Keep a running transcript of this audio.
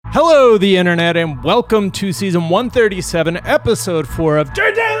Hello, the internet, and welcome to season 137, episode 4 of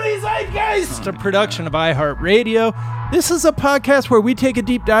The Daily Zeitgeist, a production of iHeartRadio. This is a podcast where we take a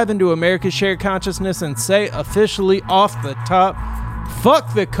deep dive into America's shared consciousness and say officially off the top,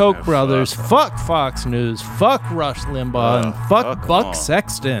 fuck the Koch brothers, fuck Fox News, fuck Rush Limbaugh, and fuck Buck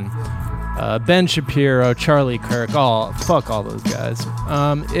Sexton. Ben Shapiro, Charlie Kirk, fuck all those guys.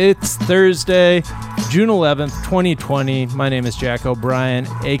 It's Thursday, June 11th, 2020. My name is Jack O'Brien,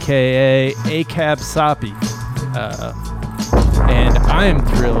 a.k.a. ACAB Soppy. And I am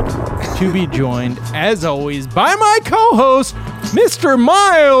thrilled to be joined, as always, by my co-host, Mr.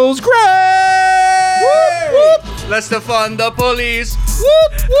 Miles Gray! Whoop, whoop. Let's defund the police.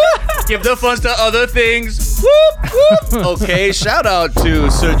 Whoop, whoop. Give the funds to other things. Whoop, whoop. Okay, shout out to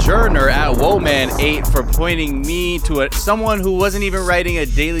Sojourner at Woman8 for pointing me to someone who wasn't even writing a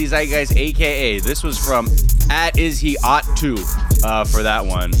Daily Zeitgeist, aka this was from at is he ought to for that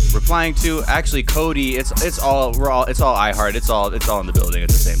one. Replying to actually Cody, it's all iHeart, it's all in the building at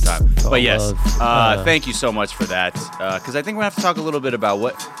the same time. But yes, thank you so much for that, because I think we're gonna have to talk a little bit about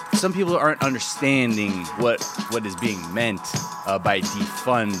what some people aren't understanding what is being meant by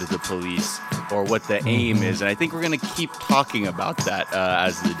defund the police, or what the aim is, and I think we're going to keep talking about that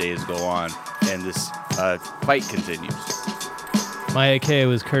as the days go on and this fight continues. My AK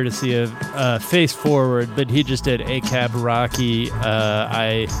was courtesy of Face Forward, but he just did ACAB Rocky.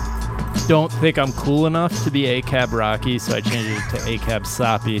 I don't think I'm cool enough to be ACAB Rocky, so I changed it to ACAB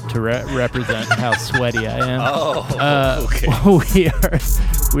Soppy to represent how sweaty I am. Okay.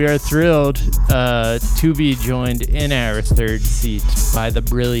 We are thrilled to be joined in our third seat by the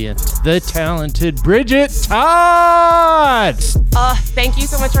brilliant, the talented Bridget Todd! Thank you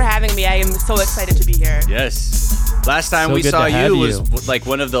so much for having me. I am so excited to be here. Yes. Last time we saw you was like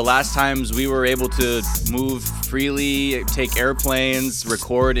one of the last times we were able to move freely, take airplanes,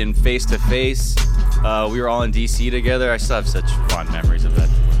 record in face-to-face. We were all in DC together. I still have such fond memories of that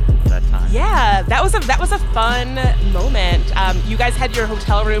time. Yeah, that was a fun moment. You guys had your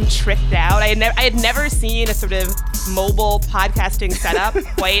hotel room tricked out. I had never seen a sort of mobile podcasting setup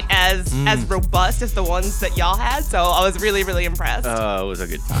quite as robust as the ones that y'all had. So I was really, really impressed. It was a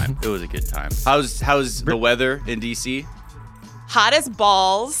good time. How's the weather in DC? Hot as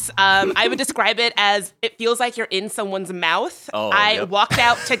balls. I would describe it as it feels like you're in someone's mouth. I walked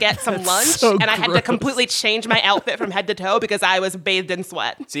out to get some lunch, and I had to completely change my outfit from head to toe because I was bathed in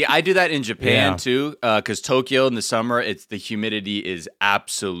sweat. See, I do that in Japan too, because Tokyo in the summer, the humidity is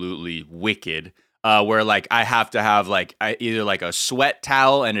absolutely wicked. Where like I have to have either like a sweat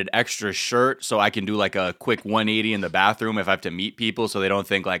towel and an extra shirt so I can do like a quick 180 in the bathroom if I have to meet people, so they don't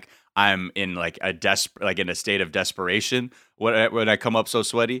think like I'm in like in a state of desperation when I come up so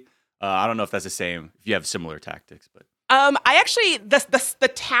sweaty. I don't know if that's the same, if you have similar tactics, but. I actually,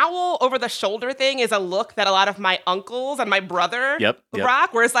 the towel over the shoulder thing is a look that a lot of my uncles and my brother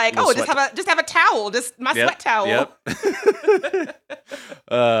rock, where it's like, just have a towel, just my sweat towel. Yep.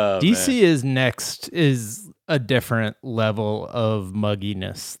 DC is a different level of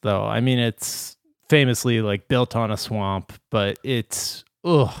mugginess, though. I mean, it's famously like built on a swamp, but it's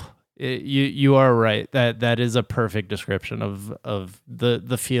you are right. That is a perfect description of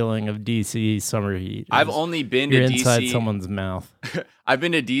the feeling of DC summer heat. I've only been to DC. Inside someone's mouth. I've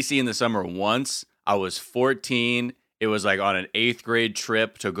been to DC in the summer once. I was 14. It was like on an 8th grade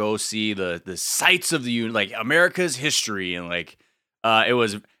trip to go see the sights of like America's history, and like it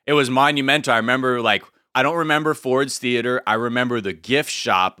was monumental. I remember I don't remember Ford's Theater. I remember the gift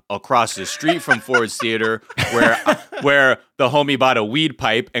shop across the street from Ford's Theater where the homie bought a weed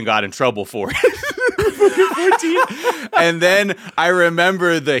pipe and got in trouble for it. And then I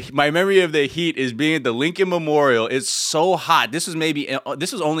remember my memory of the heat is being at the Lincoln Memorial. It's so hot. This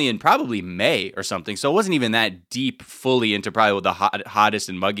was only in probably May or something, so it wasn't even that deep fully into probably the hottest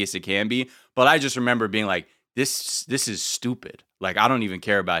and muggiest it can be. But I just remember being like, this is stupid. Like, I don't even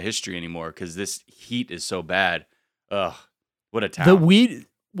care about history anymore because this heat is so bad. Ugh, what a town.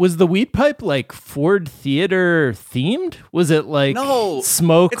 Was the weed pipe like Ford Theater themed? Was it like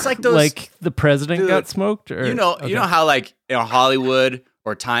smoke? It's like those, like the president got smoked? Or, you know how like in Hollywood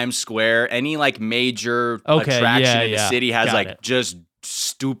or Times Square, any like major attraction in the city has just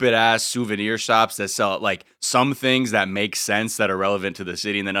stupid ass souvenir shops that sell like some things that make sense that are relevant to the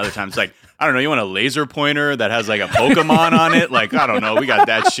city, and then other times like, I don't know, you want a laser pointer that has like a Pokemon on it? Like, I don't know, we got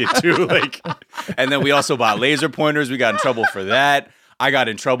that shit too. Like, and then we also bought laser pointers. We got in trouble for that. I got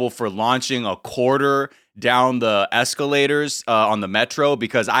in trouble for launching a quarter down the escalators on the metro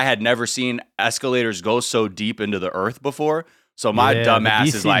because I had never seen escalators go so deep into the earth before. So my dumb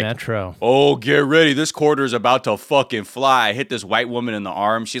ass is like, Metro. oh, get ready. This quarter is about to fucking fly. I hit this white woman in the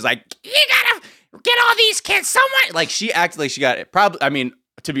arm. She's like, you gotta get all these kids somewhere. Like, she acted like she got it. Probably, I mean,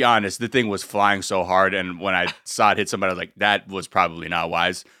 to be honest, the thing was flying so hard. And when I saw it hit somebody, I was like, that was probably not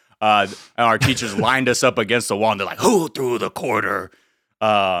wise. And our teachers lined us up against the wall. And they're like, who threw the quarter?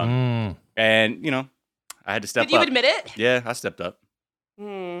 And, you know, I had to step up. Did you admit it? Yeah, I stepped up.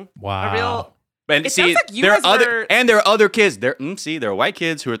 Wow. A real... And it see, sounds like you there are guys other and there are other kids. There are white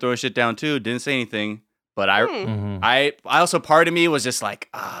kids who are throwing shit down too. Didn't say anything, but I also, part of me was just like,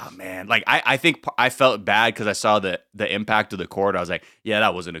 man, like I think I felt bad because I saw the impact of the court. I was like, yeah,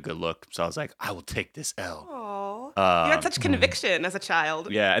 that wasn't a good look. So I was like, I will take this L. Aww. You had such conviction as a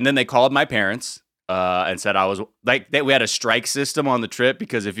child. Yeah, and then they called my parents and said I was like, we had a strike system on the trip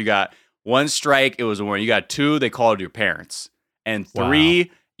because if you got one strike, it was a warning. You got two, they called your parents, and three.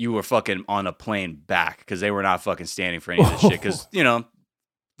 Wow. You were fucking on a plane back because they were not fucking standing for any of this shit. Because, you know,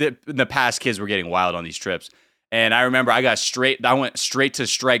 the past kids were getting wild on these trips. And I remember I went straight to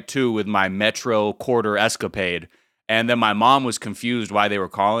strike 2 with my Metro quarter escapade. And then my mom was confused why they were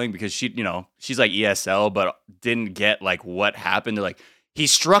calling because she's like ESL, but didn't get like what happened. They're like, he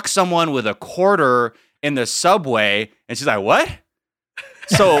struck someone with a quarter in the subway. And she's like, what?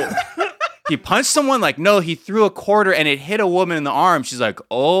 So... He punched someone? Like, no, he threw a quarter and it hit a woman in the arm. She's like,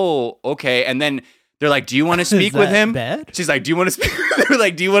 oh, okay. And then they're like, do you want to speak with him? Bad? She's like, do you want to speak? They're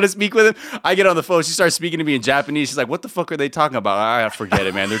like, do you want to speak with him? I get on the phone. She starts speaking to me in Japanese. She's like, what the fuck are they talking about? I forget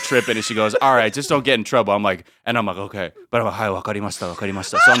it, man. They're tripping. And she goes, all right, just don't get in trouble. I'm like, okay. But I'm like, hi, wakarimashita.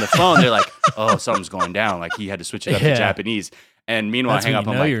 So on the phone, they're like, oh, something's going down. Like, he had to switch it up to Japanese. And meanwhile, I hang up.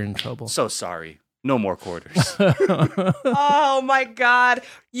 I'm like, you're in trouble. So sorry. No more quarters. Oh my God.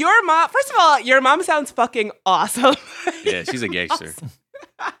 Your mom, first of all, your mom sounds fucking awesome. Yeah, she's a gangster.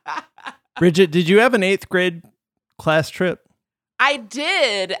 Bridget, did you have an 8th grade class trip? I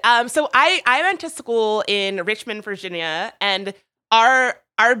did. So I went to school in Richmond, Virginia, and so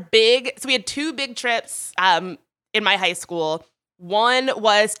we had 2 big trips in my high school. One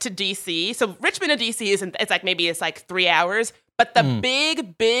was to DC. So Richmond to DC it's like 3 hours. But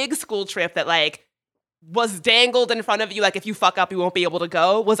the big school trip that like was dangled in front of you, like if you fuck up, you won't be able to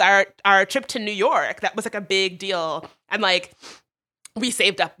go, was our trip to New York. That was like a big deal. And like we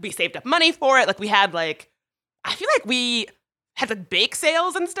saved up money for it. Like we had like, I feel like we had like bake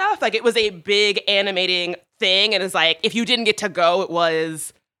sales and stuff. Like it was a big animating thing. And it's like, if you didn't get to go, it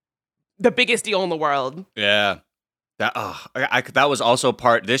was the biggest deal in the world. Yeah. That was also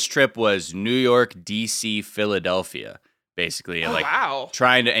this trip was New York, DC, Philadelphia. Basically, and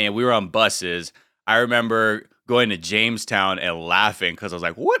and we were on buses. I remember going to Jamestown and laughing because I was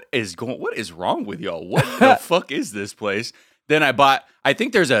like, what is wrong with y'all? What the fuck is this place? Then I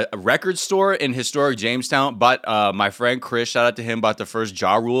think there's a record store in historic Jamestown, but my friend Chris, shout out to him, bought the first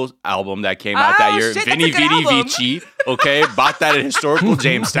Ja Rule album that came out that year. Shit, Vini Vidi Vici, okay? Bought that at historical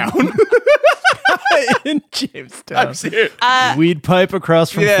Jamestown. In Jamestown. I'm serious. Weed pipe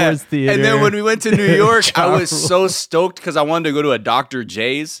across from Ford's Theater. And then when we went to New York, I was so stoked because I wanted to go to a Dr.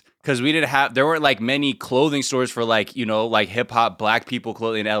 J's because there weren't like many clothing stores for like, you know, like hip hop black people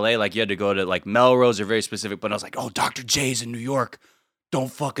clothing in LA. Like you had to go to like Melrose or very specific. But I was like, oh, Dr. J's in New York.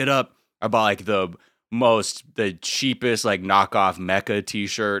 Don't fuck it up. I bought like the cheapest like knockoff Mecca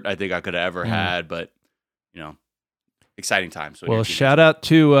t-shirt I think I could have ever had. But, you know. Exciting times. Well, shout out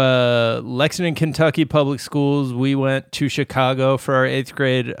to Lexington, Kentucky Public Schools. We went to Chicago for our 8th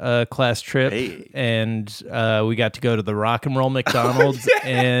grade class trip, and we got to go to the Rock and Roll McDonald's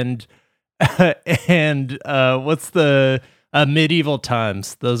and what's the Medieval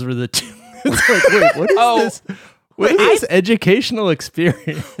Times. Those were the 2. It's like, wait, what is this? What is this educational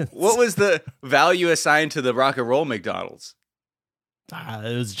experience? What was the value assigned to the Rock and Roll McDonald's?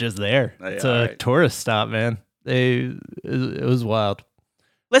 It was just there. It's a tourist stop, man. It was wild.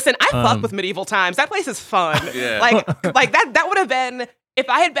 Listen, I fuck with Medieval Times. That place is fun. Yeah. Like that would have been, if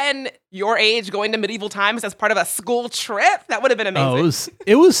I had been your age going to Medieval Times as part of a school trip, that would have been amazing.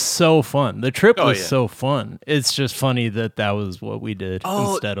 It was so fun. The trip was so fun. It's just funny that was what we did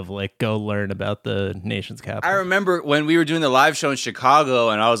instead of like go learn about the nation's capital. I remember when we were doing the live show in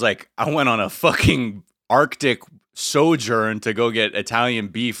Chicago and I was like, I went on a fucking Arctic sojourn to go get Italian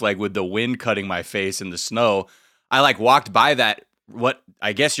beef, like with the wind cutting my face in the snow. I like walked by that, what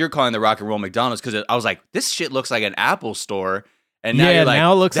I guess you're calling the Rock and Roll McDonald's, because I was like, this shit looks like an Apple store. And now you're like,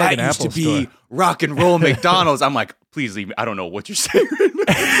 now it looks that like an used Apple to store. be Rock and Roll McDonald's. I'm like, please leave me. I don't know what you're saying.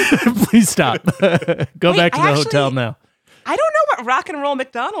 Please stop. Go back to the hotel now. I don't know what Rock and Roll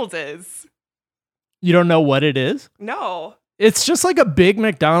McDonald's is. You don't know what it is? No. It's just like a big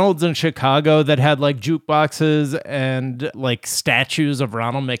McDonald's in Chicago that had like jukeboxes and like statues of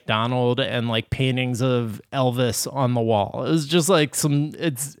Ronald McDonald and like paintings of Elvis on the wall. It was just like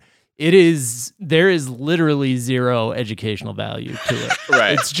there is literally zero educational value to it.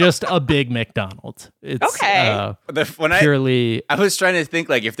 Right. It's just a big McDonald's. It's Okay. purely. I was trying to think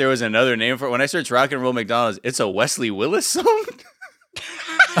like if there was another name for it. When I search Rock and Roll McDonald's, it's a Wesley Willis song.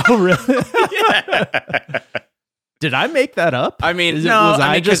 Oh, really? Yeah. Did I make that up? I mean, was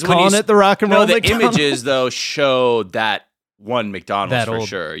I just calling it the Rock and Roll the McDonald's? images though show that one McDonald's That for old-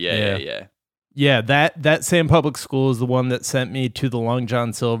 sure. Yeah. Yeah, that same public school is the one that sent me to the Long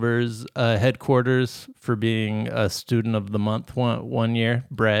John Silver's headquarters for being a student of the month one year.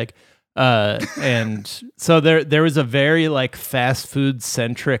 Brag. And so there was a very like fast food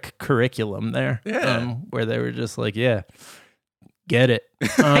centric curriculum there, where they were just like, yeah, get it.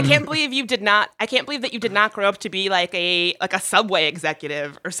 I can't believe you did not. I can't believe that you did not grow up to be like a Subway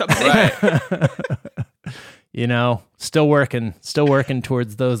executive or something. Right. You know, still working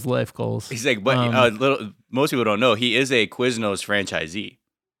towards those life goals. He's like, but most people don't know he is a Quiznos franchisee.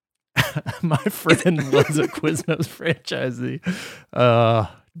 My friend was a Quiznos franchisee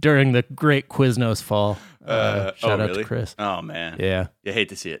during the great Quiznos fall. Shout out really? to Chris. Oh man, Yeah. You hate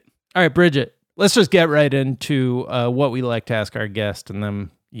to see it. All right, Bridget. Let's just get right into what we like to ask our guest, and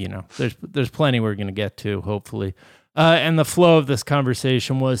then there's plenty we're going to get to, hopefully. And the flow of this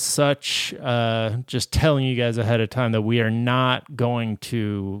conversation was such, just telling you guys ahead of time that we are not going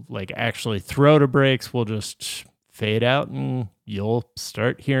to like actually throw to breaks. We'll just fade out and you'll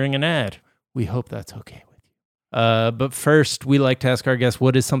start hearing an ad. We hope that's okay with you. But first, we like to ask our guests,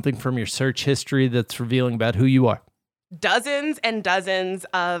 what is something from your search history that's revealing about who you are? Dozens and dozens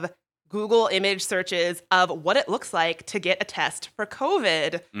of Google image searches of what it looks like to get a test for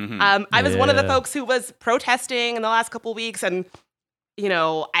COVID. Mm-hmm. I was one of the folks who was protesting in the last couple of weeks, and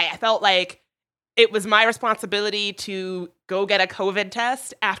I felt like it was my responsibility to go get a COVID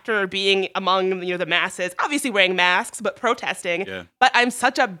test after being among the masses, obviously wearing masks, but protesting. Yeah. But I'm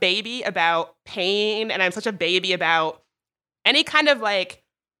such a baby about pain, and I'm such a baby about any kind of like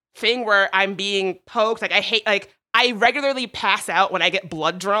thing where I'm being poked. Like I regularly pass out when I get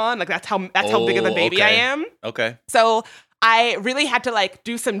blood drawn. Like that's how big of a baby I am. Okay. So I really had to like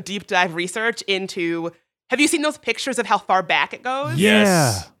do some deep dive research into. Have you seen those pictures of how far back it goes? Yeah.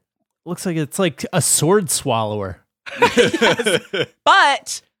 Yes. Looks like it's like a sword swallower. Yes.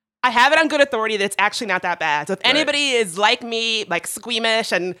 But I have it on good authority that it's actually not that bad. So if anybody is like me, like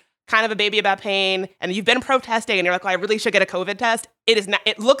squeamish and kind of a baby about pain, and you've been protesting and you're like, well, I really should get a COVID test, it is not.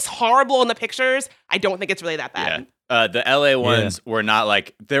 It looks horrible in the pictures. I don't think it's really that bad. Yeah. The LA ones were not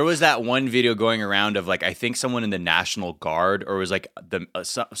like, there was that one video going around of like, I think someone in the National Guard, or it was like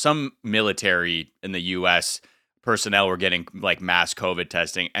some military in the US personnel were getting like mass COVID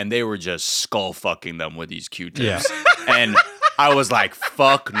testing, and they were just skull fucking them with these Q-tips. And I was like,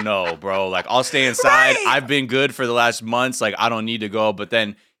 fuck no, bro. Like, I'll stay inside. Right. I've been good for the last months. Like, I don't need to go. But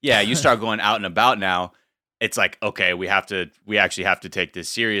then, yeah, you start going out and about now. It's like, okay, we actually have to take this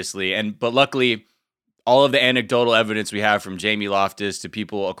seriously. But luckily, all of the anecdotal evidence we have from Jamie Loftus to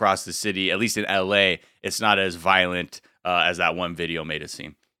people across the city, at least in LA, it's not as violent as that one video made it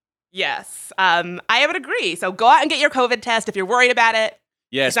seem. Yes, I would agree. So go out and get your COVID test if you're worried about it.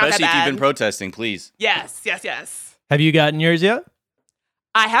 Yeah, It's not that especially if you've been bad. protesting, please. Yes. Have you gotten yours yet?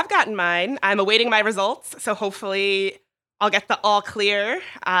 I have gotten mine. I'm awaiting my results, so hopefully I'll get the all clear.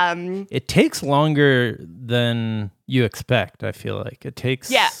 It takes longer than you expect, I feel like. It takes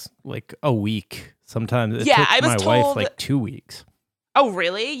like a week. Sometimes it took I was my told, wife like 2 weeks. Oh,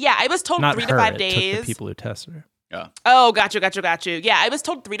 really? Yeah, I was told Not 3 her, to 5 it days. took the people who tested her. Yeah. Oh, got you. Yeah, I was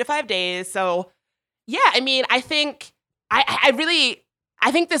told 3 to 5 days. So, yeah, I mean, I think I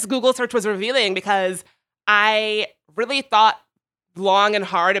think this Google search was revealing because I really thought long and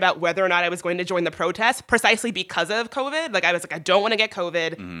hard about whether or not I was going to join the protest precisely because of COVID. Like, I was like, I don't want to get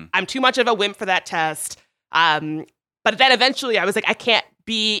COVID. Mm-hmm. I'm too much of a wimp for that test. But then eventually I was like, I can't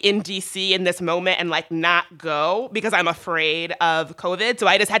be in DC in this moment and like not go because I'm afraid of COVID. So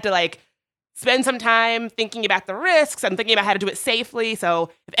I just had to like spend some time thinking about the risks and thinking about how to do it safely. So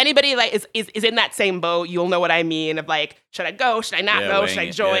if anybody like is in that same boat, you'll know what I mean of like, should I go? Should I not go? Should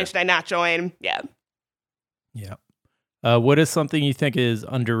I join? Should I not join? Yeah. Yeah. What is something you think is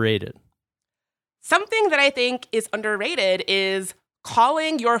underrated? Something that I think is underrated is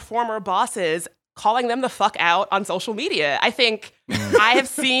calling your former bosses, calling them the fuck out on social media. I think I have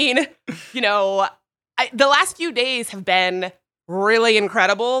seen, the last few days have been really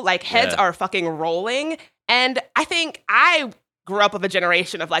incredible. Like heads are fucking rolling. And I think I grew up with a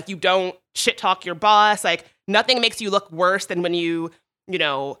generation of like, you don't shit talk your boss. Like, nothing makes you look worse than when you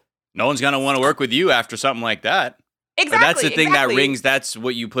know. No one's going to want to work with you after something like that. Exactly. But that's the thing that rings. That's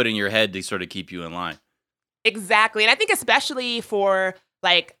what you put in your head to sort of keep you in line. Exactly. And I think especially for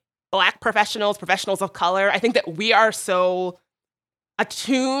like Black professionals of color, I think that we are so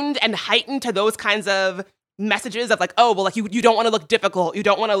attuned and heightened to those kinds of messages of like, oh, well, like you don't want to look difficult. You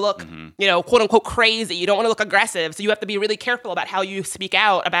don't want to look, quote unquote crazy. You don't want to look aggressive. So you have to be really careful about how you speak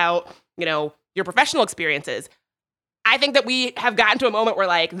out about, your professional experiences. I think that we have gotten to a moment where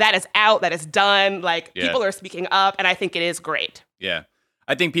like that is out, that is done. Like people are speaking up, and I think it is great. Yeah.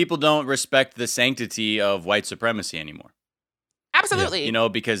 I think people don't respect the sanctity of white supremacy anymore. Absolutely.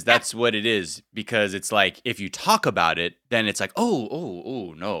 Because that's what it is. Because it's like, if you talk about it, then it's like,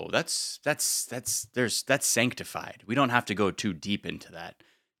 oh, no, that's sanctified. We don't have to go too deep into that.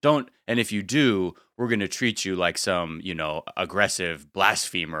 And if you do, we're going to treat you like some, aggressive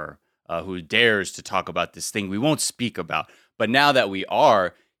blasphemer who dares to talk about this thing we won't speak about. But now that we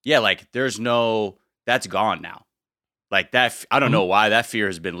are, that's gone now. Like that, I don't know why that fear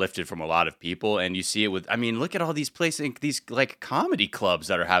has been lifted from a lot of people. And you see it look at all these places, these like comedy clubs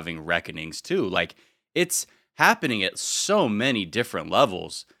that are having reckonings too. Like it's happening at so many different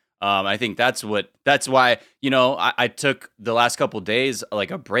levels. I think that's why, I took the last couple of days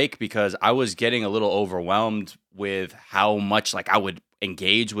like a break, because I was getting a little overwhelmed with how much like I would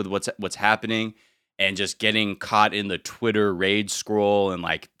engage with what's happening, and just getting caught in the Twitter rage scroll and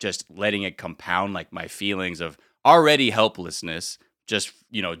like just letting it compound like my feelings of already helplessness, just,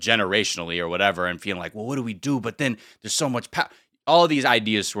 generationally or whatever, and feeling like, well, what do we do? But then there's so much power. All these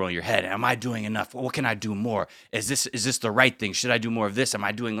ideas swirl in your head. Am I doing enough? What can I do more? Is this the right thing? Should I do more of this? Am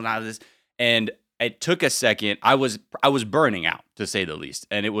I doing a lot of this? And it took a second. I was burning out, to say the least.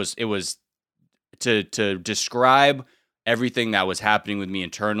 And it was to describe everything that was happening with me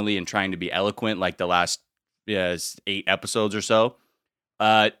internally and trying to be eloquent, like the last 8 episodes or so.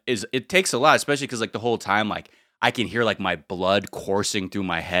 It takes a lot, especially because like the whole time, like I can hear like my blood coursing through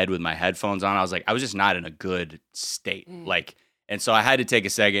my head with my headphones on. I was just not in a good state. And so I had to take a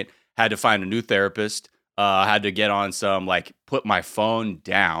second, had to find a new therapist. I had to get on some, like, put my phone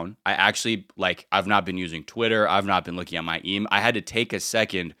down. I actually, like, I've not been using Twitter. I've not been looking at my email. I had to take a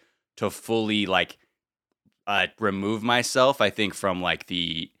second to fully, like, remove myself, I think, from, like,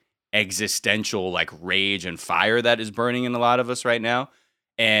 the existential, like, rage and fire that is burning in a lot of us right now,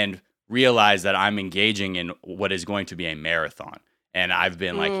 and realize that I'm engaging in what is going to be a marathon. And I've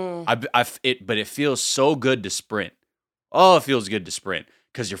been, like, but it feels so good to sprint. Oh, it feels good to sprint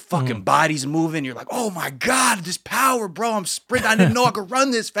because your fucking body's moving. You're like, oh my God, this power, bro. I'm sprinting. I didn't know I could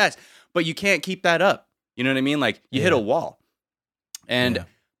run this fast. But you can't keep that up. You know what I mean? Like you hit a wall. And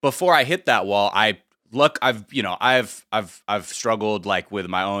before I hit that wall, I've struggled like with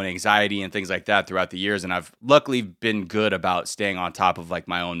my own anxiety and things like that throughout the years. And I've luckily been good about staying on top of like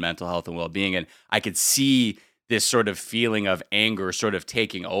my own mental health and well-being. And I could see this sort of feeling of anger sort of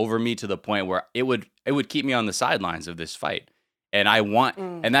taking over me to the point where it would keep me on the sidelines of this fight. And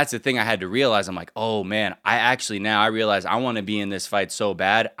and that's the thing I had to realize. I'm like, oh man, I realize I want to be in this fight so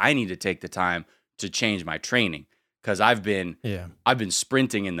bad. I need to take the time to change my training because I've been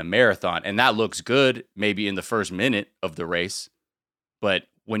sprinting in the marathon, and that looks good maybe in the first minute of the race. But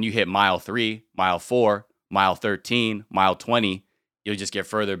when you hit mile 3, mile 4, mile 13, mile 20, you'll just get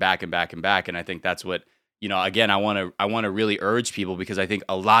further back and back and back. And I think that's what, again, I want to really urge people, because I think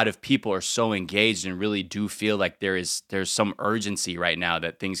a lot of people are so engaged and really do feel like there's some urgency right now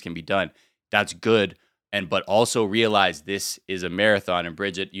that things can be done. That's good. But also realize this is a marathon. And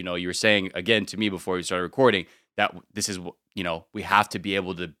Bridget, you were saying again to me before we started recording that this is, we have to be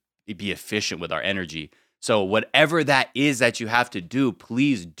able to be efficient with our energy. So whatever that is that you have to do,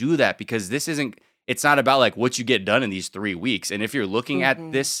 please do that, because it's not about like what you get done in these 3 weeks. And if you're looking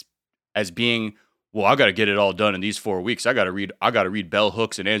at this as being, well, I got to get it all done in these 4 weeks. I got to read Bell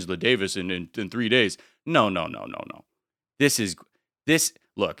Hooks and Angela Davis in 3 days. No.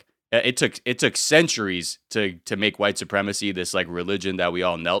 Look, it took centuries to make white supremacy this like religion that we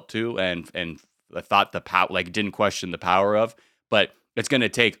all knelt to and thought the power, like didn't question the power of, but it's going to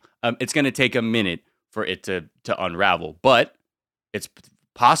take a minute for it to unravel, but it's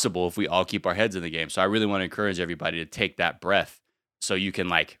possible if we all keep our heads in the game. So I really want to encourage everybody to take that breath so you can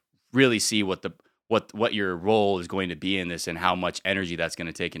like really see what your role is going to be in this and how much energy that's going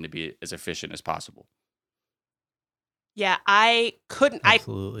to take and to be as efficient as possible. Yeah, I could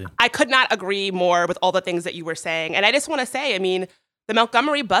not agree more with all the things that you were saying. And I just want to say, I mean, the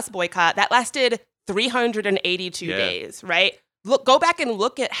Montgomery bus boycott, that lasted 382 days, right? Go back and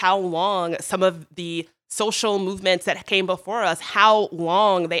look at how long some of the social movements that came before us, how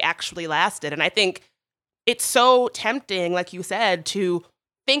long they actually lasted. And I think it's so tempting, like you said, to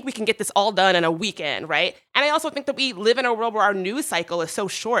think we can get this all done in a weekend, right? And I also think that we live in a world where our news cycle is so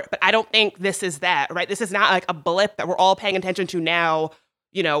short, but I don't think this is that, right? This is not like a blip that we're all paying attention to now,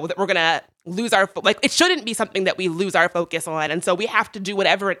 that we're going to lose our, it shouldn't be something that we lose our focus on. And so we have to do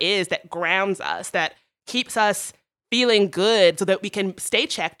whatever it is that grounds us, that keeps us feeling good so that we can stay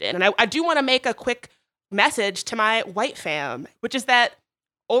checked in. And I do want to make a quick message to my white fam, which is that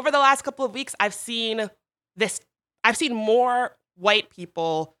over the last couple of weeks, I've seen more white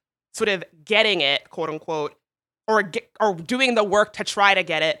people sort of getting it, quote unquote, or doing the work to try to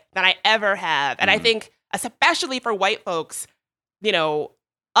get it than I ever have. And I think, especially for white folks,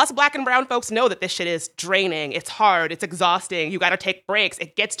 us black and brown folks know that this shit is draining. It's hard. It's exhausting. You got to take breaks.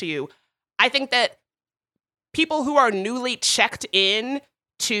 It gets to you. I think that people who are newly checked in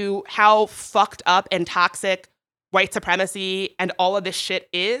to how fucked up and toxic white supremacy and all of this shit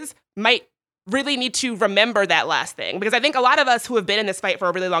is might really need to remember that last thing, because I think a lot of us who have been in this fight for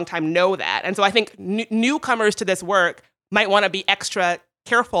a really long time know that. And so I think newcomers to this work might want to be extra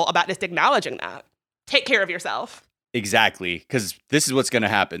careful about just acknowledging that. Take care of yourself. Exactly, because this is what's going to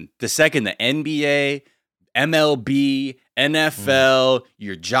happen. The second the NBA, MLB, NFL,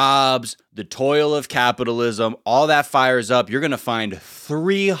 your jobs, the toil of capitalism, all that fires up, you're going to find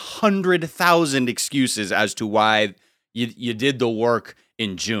 300,000 excuses as to why you did the work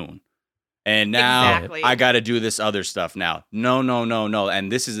in June. And now I got to do this other stuff now. No.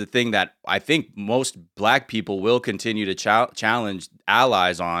 And this is the thing that I think most black people will continue to challenge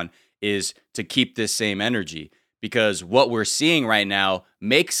allies on, is to keep this same energy. Because what we're seeing right now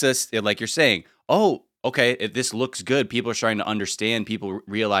makes us, like you're saying, oh, okay, if this looks good, people are starting to understand, people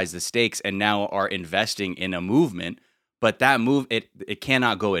realize the stakes and now are investing in a movement. But that move, it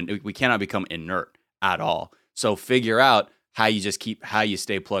cannot go in. We cannot become inert at all. So figure out how you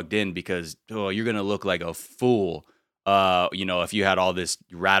stay plugged in, because you're going to look like a fool, if you had all this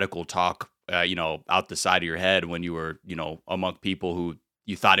radical talk, out the side of your head when you were, among people who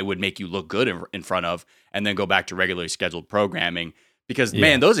you thought it would make you look good in front of, and then go back to regularly scheduled programming. Because,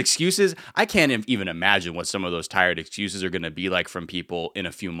 man, those excuses, I can't even imagine what some of those tired excuses are going to be like from people in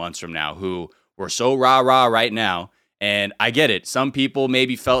a few months from now who were so rah-rah right now. And I get it. Some people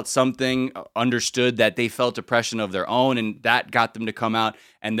maybe felt something, understood that they felt depression of their own, and that got them to come out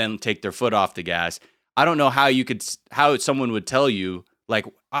and then take their foot off the gas. I don't know how someone would tell you, like,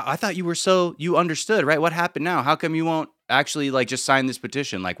 I thought you understood, right? What happened now? How come you won't actually just sign this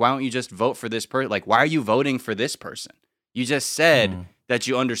petition? Like, why don't you just vote for this person? Like, why are you voting for this person? You just said that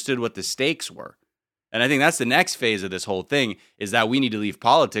you understood what the stakes were. And I think that's the next phase of this whole thing, is that we need to leave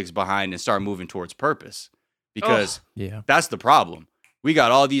politics behind and start moving towards purpose. Because that's the problem. We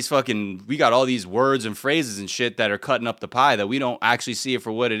got all these words and phrases and shit that are cutting up the pie that we don't actually see it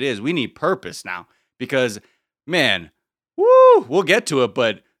for what it is. We need purpose now, because, man, we'll get to it,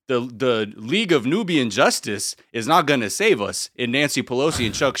 but the League of Nubian Justice is not going to save us in Nancy Pelosi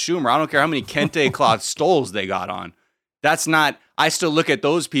and Chuck Schumer. I don't care how many kente cloth stoles they got on. That's not, I still look at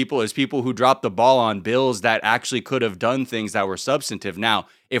those people as people who dropped the ball on bills that actually could have done things that were substantive. Now,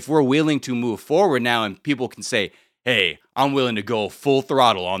 if we're willing to move forward now and people can say, hey, I'm willing to go full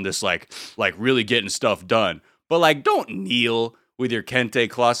throttle on this, like really getting stuff done. But don't kneel with your kente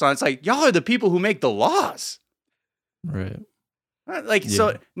cloths on. It's like, y'all are the people who make the laws. Right.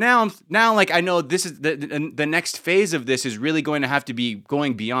 So now I know this is the next phase of this is really going to have to be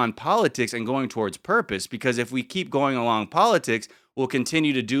going beyond politics and going towards purpose, because if we keep going along politics, we'll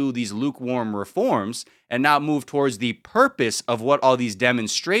continue to do these lukewarm reforms and not move towards the purpose of what all these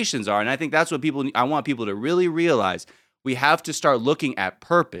demonstrations are. And I think that's what I want people to really realize. We have to start looking at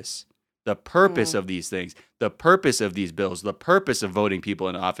purpose. The purpose of these things, the purpose of these bills, the purpose of voting people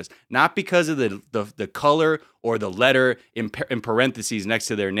into office, not because of the color or the letter in parentheses next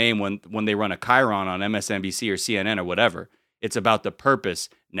to their name when they run a chyron on MSNBC or CNN or whatever. It's about the purpose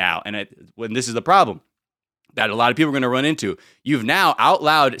now. And when this is the problem that a lot of people are going to run into. You've now out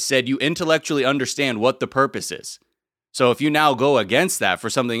loud said you intellectually understand what the purpose is. So if you now go against that for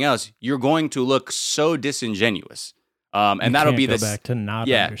something else, you're going to look so disingenuous. And that'll be back to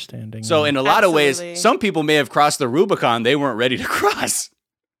not understanding. So in a lot of ways, some people may have crossed the Rubicon they weren't ready to cross.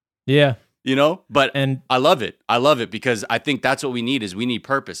 Yeah. But I love it. I love it because I think that's what we need we need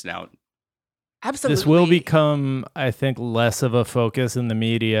purpose now. Absolutely. This will become, I think, less of a focus in the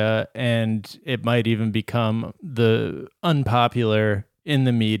media, and it might even become the unpopular in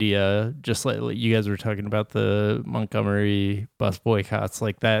the media, just like you guys were talking about the Montgomery bus boycotts,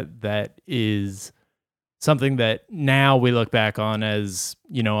 like that is something that now we look back on as,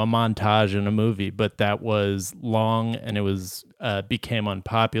 a montage in a movie, but that was long and it was became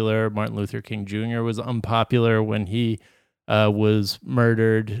unpopular. Martin Luther King Jr. was unpopular when he was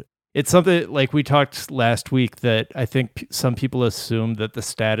murdered. It's something like we talked last week that I think some people assume that the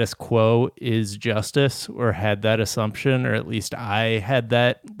status quo is justice, or had that assumption, or at least I had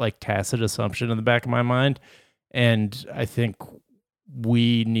that like tacit assumption in the back of my mind. And I think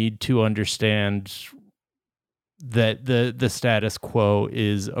we need to understand that the status quo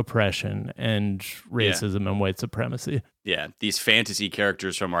is oppression and racism and white supremacy. Yeah, these fantasy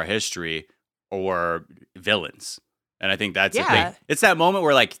characters from our history or villains. And I think that's the thing. It's that moment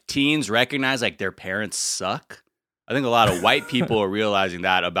where like teens recognize like their parents suck. I think a lot of white people are realizing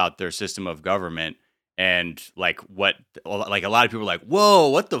that about their system of government, and like a lot of people are like, whoa,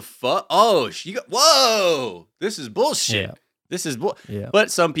 what the fuck? Oh, whoa, this is bullshit. Yeah. This is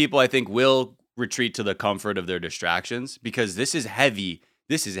But some people I think will retreat to the comfort of their distractions, because this is heavy.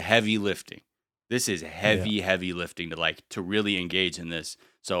 This is heavy lifting. This is heavy lifting to really engage in this.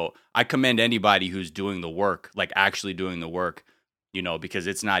 So I commend anybody who's doing the work, like actually doing the work, because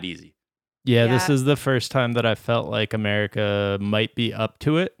it's not easy. Yeah, this is the first time that I felt like America might be up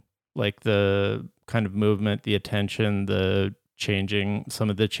to it. Like the kind of movement, the attention, some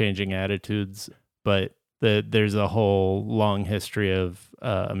of the changing attitudes. But there's a whole long history of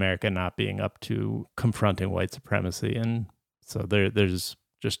America not being up to confronting white supremacy. And so there's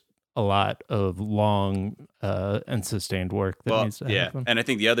just a lot of long and sustained work that needs to happen. And I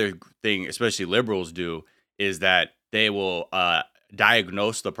think the other thing, especially liberals do, is that they will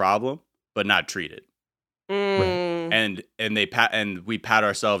diagnose the problem but not treat it. And we pat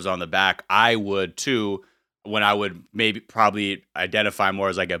ourselves on the back. I would too, when I would probably identify more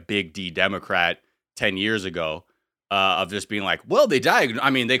as like a big D Democrat 10 years ago, of just being like, well, they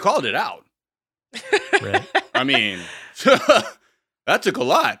called it out. Right. I mean, that took a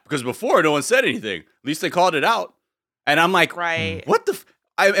lot, because before no one said anything. At least they called it out. And I'm like, what the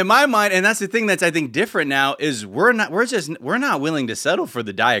in my mind, and that's the thing that's I think different now, is we're not willing to settle for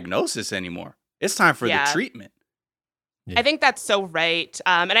the diagnosis anymore. It's time for the treatment. Yeah. I think that's so right.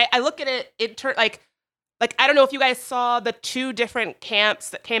 And I look at it in like I don't know if you guys saw the two different camps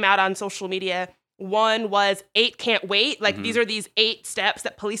that came out on social media. One was 8 can't wait. Like these are these 8 steps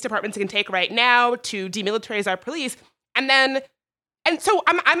that police departments can take right now to demilitarize our police. And so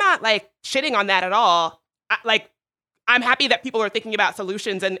I'm not like shitting on that at all. I'm happy that people are thinking about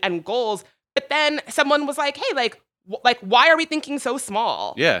solutions and goals. But then someone was like, hey, like why are we thinking so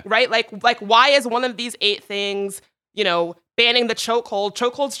small? Yeah. Right? Like why is one of these 8 things, banning the chokehold?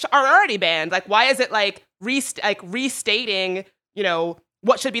 Chokeholds are already banned. Like why is it like restating,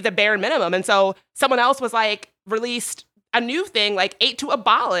 what should be the bare minimum? And so someone else was like released a new thing, like 8 to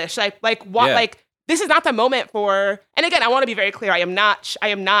abolish. Like what? Yeah. Like this is not the moment for. And again, I want to be very clear. I am not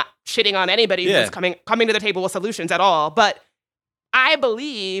shitting on anybody who's coming to the table with solutions at all. But I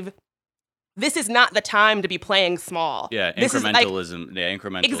believe this is not the time to be playing small. Yeah, this incrementalism.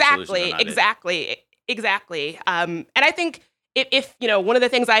 Incremental. Exactly. And I think if one of the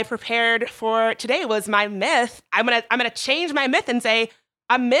things I prepared for today was my myth, I'm gonna change my myth and say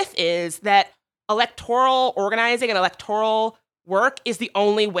a myth is that electoral organizing and electoral work is the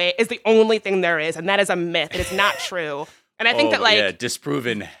only thing there is, and that is a myth. It is not true. And I think that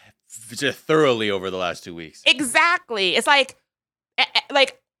disproven just thoroughly over the last 2 weeks. Exactly. It's like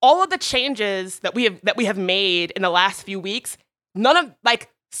all of the changes that we have made in the last few weeks,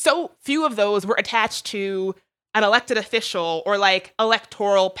 so few of those were attached to an elected official or like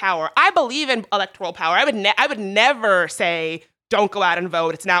electoral power. I believe in electoral power. I would never say don't go out and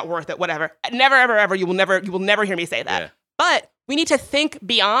vote. It's not worth it. Whatever. Never, ever, ever. You will never hear me say that. Yeah. But we need to think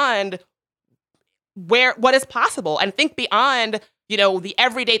beyond what is possible and think beyond the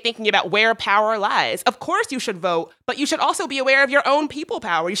everyday thinking about where power lies. Of course you should vote, but you should also be aware of your own people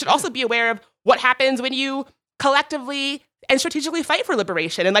power. You should also be aware of what happens when you collectively and strategically fight for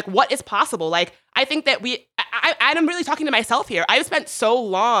liberation and like what is possible. Like I think that I'm really talking to myself here. I've spent so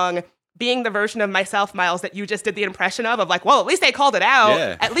long being the version of myself, Miles, that you just did the impression of like, well, at least they called it out.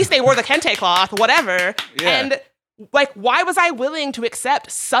 Yeah. At least they wore the kente cloth, whatever. Yeah. And like, why was I willing to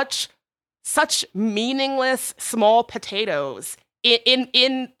accept such meaningless small potatoes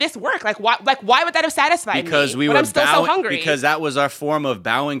in this work? Like why would that have satisfied because me? I'm still so hungry. Because that was our form of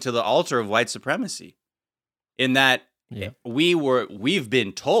bowing to the altar of white supremacy. In that we've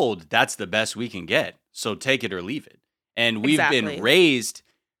been told that's the best we can get, so take it or leave it. And we've been raised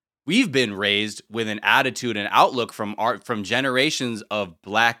with an attitude and outlook from generations of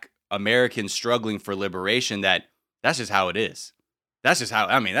Black Americans struggling for liberation that's just how it is. That's just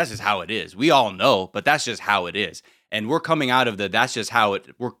how it is. We all know, but that's just how it is. And we're coming out of that's just how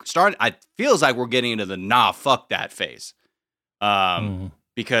we're starting. It feels like we're getting into the nah, fuck that phase.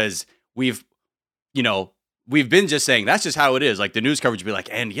 Because we've been just saying that's just how it is. Like the news coverage would be like,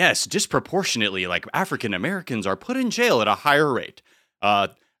 and yes, disproportionately, like African Americans are put in jail at a higher rate.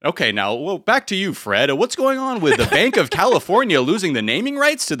 Okay, now, well, back to you, Fred. What's going on with the Bank of California losing the naming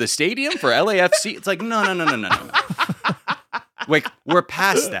rights to the stadium for LAFC? It's like, no. Like, we're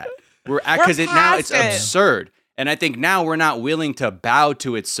past that. Because now it's absurd. And I think now we're not willing to bow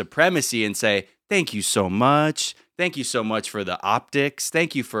to its supremacy and say, thank you so much. Thank you so much for the optics.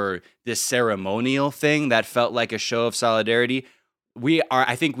 Thank you for this ceremonial thing that felt like a show of solidarity. We're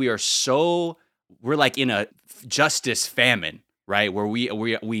like in a justice famine, right? Where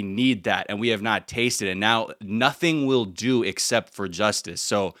we need that, and we have not tasted it. And now nothing will do except for justice.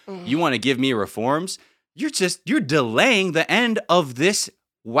 So you want to give me reforms? You're delaying the end of this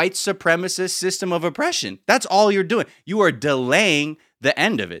white supremacist system of oppression. That's all you're doing. You are delaying the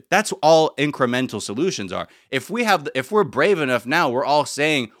end of it. That's all incremental solutions are. If we're brave enough now, we're all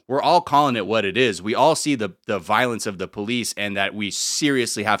calling it what it is. We all see the violence of the police, and that we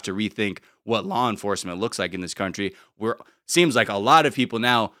seriously have to rethink what law enforcement looks like in this country. Seems like a lot of people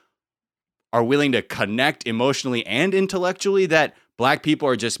now are willing to connect emotionally and intellectually that black people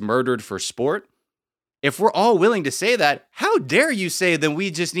are just murdered for sport. If we're all willing to say that, how dare you say that we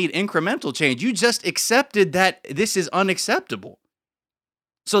just need incremental change? You just accepted that this is unacceptable.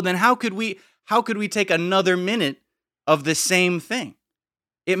 So then how could we take another minute of the same thing?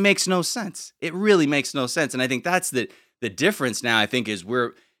 It makes no sense. It really makes no sense. And I think that's the difference now, I think, is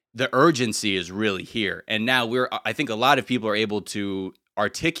the urgency is really here. And now I think a lot of people are able to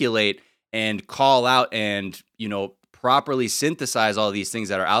articulate and call out and, properly synthesize all these things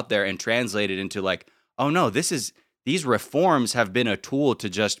that are out there and translate it into like, oh no, these reforms have been a tool to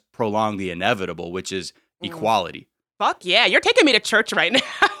just prolong the inevitable, which is equality. Fuck yeah, you're taking me to church right now.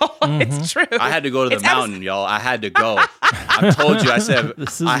 It's true. I had to go to the mountain, y'all. I had to go. I told you. I said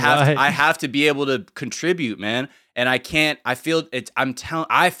I have to be able to contribute, man. And I can't. I feel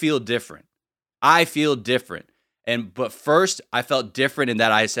different. I feel different. But first, I felt different in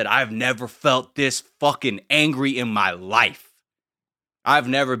that I said I've never felt this fucking angry in my life. I've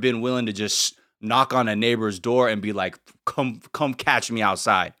never been willing to just knock on a neighbor's door and be like, come catch me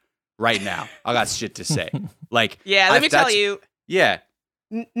outside right now. I got shit to say. Like, yeah, let me tell you. Yeah.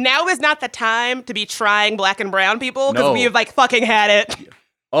 Now is not the time to be trying black and brown people because we've like fucking had it.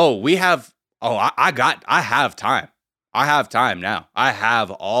 I have time. I have time now. I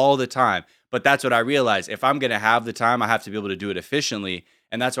have all the time. But that's what I realized. If I'm going to have the time, I have to be able to do it efficiently.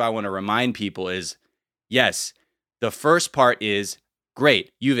 And that's why I want to remind people is, yes, the first part is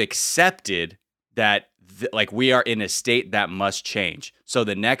great. You've accepted that we are in a state that must change. So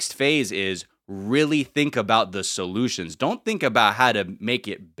the next phase is really think about the solutions. Don't think about how to make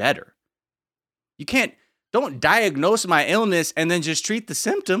it better. Don't diagnose my illness and then just treat the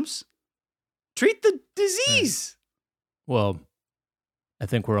symptoms. Treat the disease. Well, I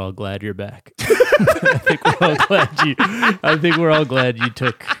think we're all glad you're back. I think we're all glad you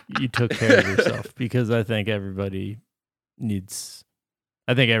took care of yourself, because I think everybody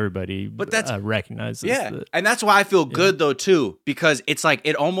recognizes. Yeah, and that's why I feel good though too, because it's like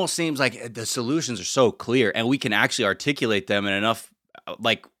it almost seems like the solutions are so clear, and we can actually articulate them in enough.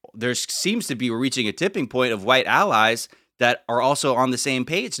 Like there seems to be we're reaching a tipping point of white allies that are also on the same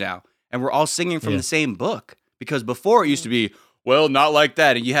page now, and we're all singing from the same book. Because before it used to be, well, not like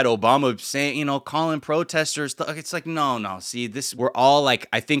that, and you had Obama saying, calling protesters. It's like no. See, we're all like,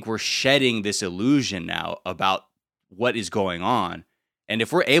 I think we're shedding this illusion now about what is going on. And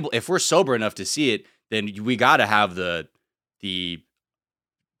if we're sober enough to see it, then we got to have the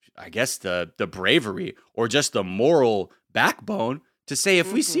bravery or just the moral backbone to say,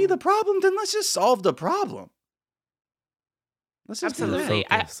 if we see the problem, then let's just solve the problem. Let's just absolutely.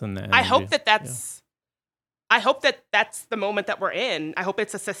 I hope that's. I hope that that's the moment that we're in. I hope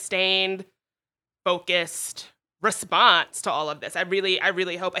it's a sustained, focused response to all of this. I really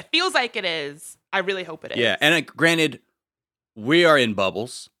hope. It feels like it is. I really hope it is. Yeah, and granted, we are in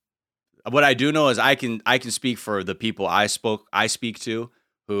bubbles. What I do know is I can speak for the people I speak to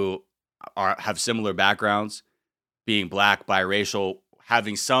who have similar backgrounds, being black, biracial,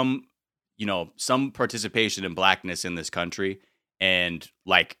 having some participation in blackness in this country, and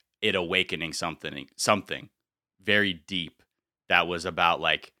like it awakening something very deep that was about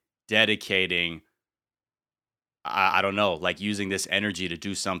like dedicating, I don't know, like using this energy to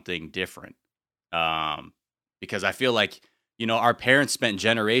do something different. Because I feel like, our parents spent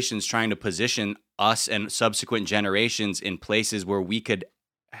generations trying to position us and subsequent generations in places where we could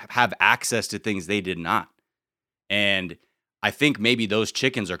have access to things they did not. And I think maybe those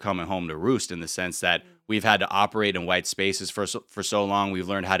chickens are coming home to roost in the sense that we've had to operate in white spaces for so long. We've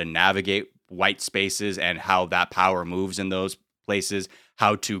learned how to navigate white spaces and how that power moves in those places,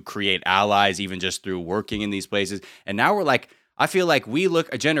 how to create allies, even just through working in these places. And now we're like, I feel like we look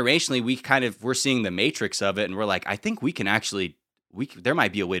generationally, we're seeing the matrix of it. And we're like, I think we can actually, there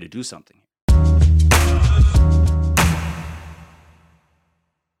might be a way to do something.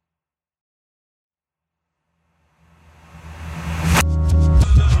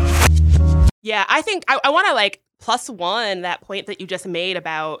 Yeah, I think I want to like +1 that point that you just made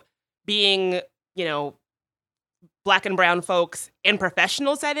about being, Black and brown folks in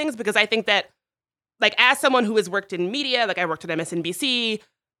professional settings, because I think that, like, as someone who has worked in media, like I worked at MSNBC,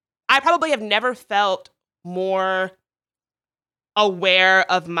 I probably have never felt more aware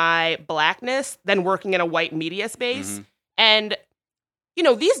of my Blackness than working in a white media space. Mm-hmm. And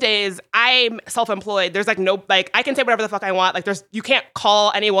these days I'm self-employed. There's I can say whatever the fuck I want. Like you can't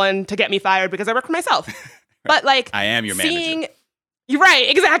call anyone to get me fired because I work for myself. Right. But like, I am your manager. You're right,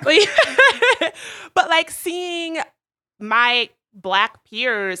 exactly. But like seeing my Black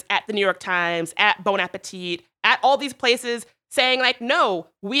peers at the New York Times, at Bon Appetit, at all these places saying like, no,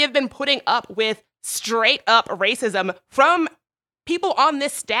 we have been putting up with straight up racism from people on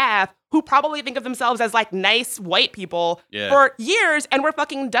this staff who probably think of themselves as like nice white people for years, and we're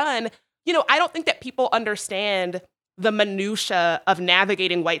fucking done. I don't think that people understand the minutia of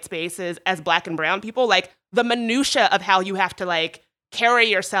navigating white spaces as Black and brown people, like the minutia of how you have to like carry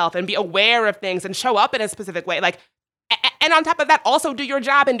yourself and be aware of things and show up in a specific way. Like, and on top of that, also do your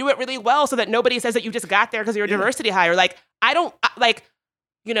job and do it really well so that nobody says that you just got there because you're a diversity hire. Like,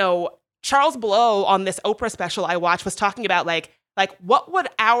 Charles Blow on this Oprah special I watched was talking about like what would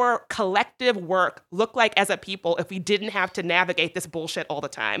our collective work look like as a people if we didn't have to navigate this bullshit all the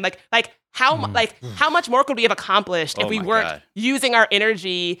time? How much more could we have accomplished if we weren't using our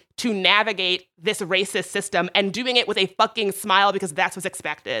energy to navigate this racist system and doing it with a fucking smile because that's what's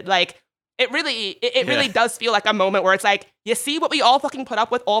expected? Like, it really does feel like a moment where it's like, you see what we all fucking put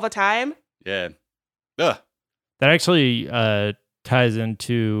up with all the time? Yeah. Ugh. That actually ties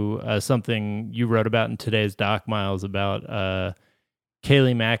into something you wrote about in today's Doc, Miles, about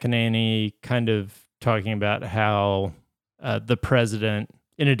Kayleigh McEnany kind of talking about how the president,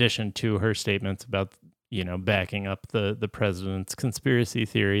 in addition to her statements about, backing up the president's conspiracy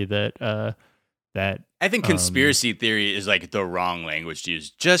theory that I think conspiracy theory is like the wrong language to use.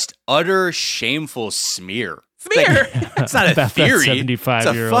 Just utter shameful smear. It's not a theory. It's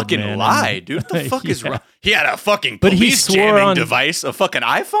a fucking lie, dude. What the fuck is wrong? He had a fucking police jamming device, a fucking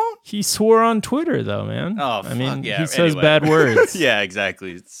iPhone? He swore on Twitter, though, man. Oh, fuck, he says bad words. Yeah,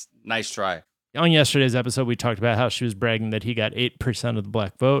 exactly. It's nice try. On yesterday's episode, we talked about how she was bragging that he got 8% of the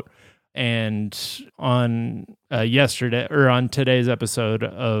Black vote. And on today's episode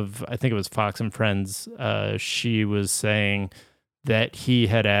of, I think it was Fox and Friends, she was saying that he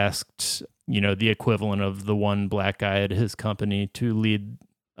had asked, the equivalent of the one Black guy at his company to lead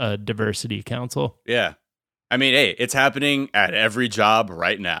a diversity council. Yeah. I mean, hey, it's happening at every job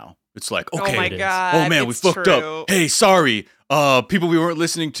right now. It's like, okay, oh my God, oh man, we fucked up. Hey, sorry, people we weren't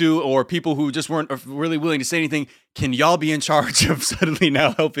listening to, or people who just weren't really willing to say anything. Can y'all be in charge of suddenly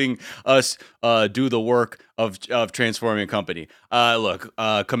now helping us do the work of transforming a company? Look,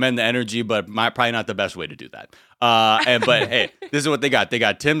 commend the energy, but probably not the best way to do that. But hey, this is what they got. They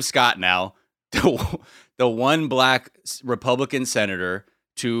got Tim Scott now, the one Black Republican senator,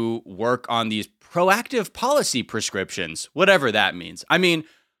 to work on these proactive policy prescriptions, whatever that means. I mean,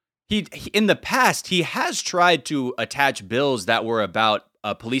 he in the past, he has tried to attach bills that were about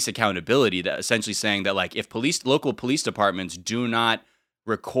police accountability, that essentially saying that like if local police departments do not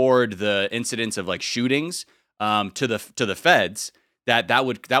record the incidents of like shootings to the feds, that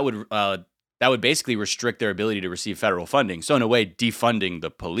would basically restrict their ability to receive federal funding. So in a way, defunding the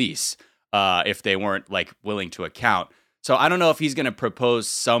police if they weren't like willing to account. So I don't know if he's going to propose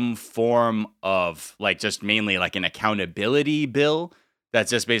some form of like just mainly like an accountability bill that's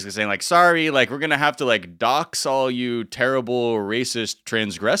just basically saying like, sorry, like we're going to have to like dox all you terrible racist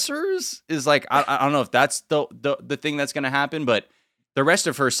transgressors. Is like, I don't know if that's the thing that's going to happen, but the rest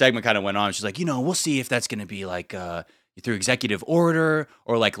of her segment kind of went on. She's like, we'll see if that's going to be like through executive order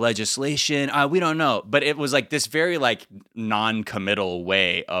or like legislation. We don't know. But it was like this very like non-committal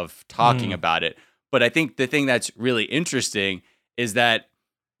way of talking about it. But I think the thing that's really interesting is that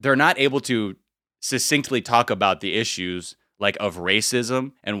they're not able to succinctly talk about the issues like of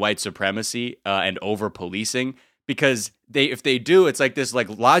racism and white supremacy and over policing, because if they do, it's like this like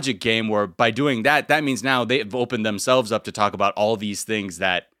logic game where by doing that means now they've opened themselves up to talk about all these things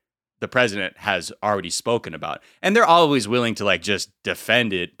that the president has already spoken about. And they're always willing to like just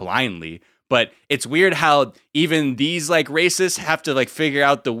defend it blindly. But it's weird how even these like racists have to like figure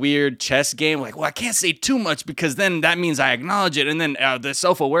out the weird chess game. Like, well, I can't say too much because then that means I acknowledge it. And then the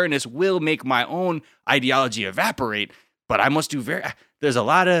self-awareness will make my own ideology evaporate. But I must do there's a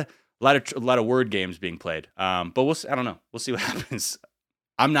lot of word games being played. But I don't know. We'll see what happens.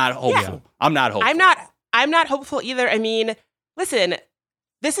 I'm not hopeful. Yeah. I'm not hopeful. I'm not hopeful either. I mean, listen,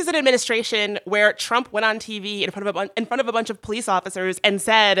 this is an administration where Trump went on TV in front of a bunch of police officers and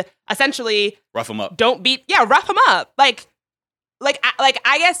said, essentially, rough them up. Rough them up. Like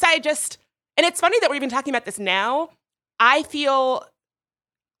I guess and it's funny that we're even talking about this now. I feel,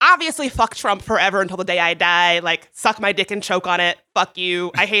 obviously, fuck Trump forever until the day I die. Like, suck my dick and choke on it. Fuck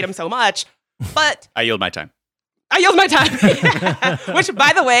you. I hate him so much. But I yield my time. Which,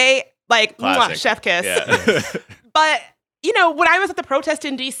 by the way, like, mwah, chef kiss. Yeah. But when I was at the protest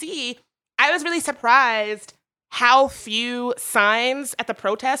in D.C., I was really surprised how few signs at the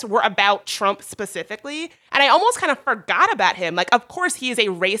protest were about Trump specifically. And I almost kind of forgot about him. Like, of course, he is a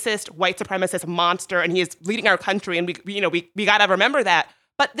racist, white supremacist monster, and he is leading our country, and we got to remember that.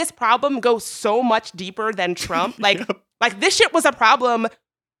 But this problem goes so much deeper than Trump. Like, like this shit was a problem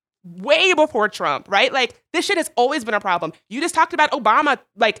way before Trump, right? Like, this shit has always been a problem. You just talked about Obama,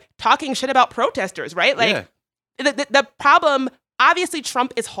 like, talking shit about protesters, right? Like, yeah. The problem, obviously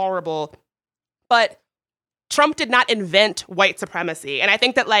Trump is horrible, but Trump did not invent white supremacy. And I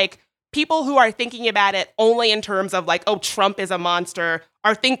think that, like, people who are thinking about it only in terms of, like, oh, Trump is a monster,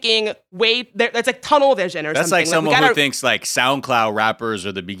 are thinking that's like tunnel vision or that's something. That's like someone who thinks, like, SoundCloud rappers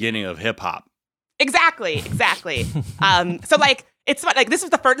are the beginning of hip-hop. Exactly. So, like, it's like this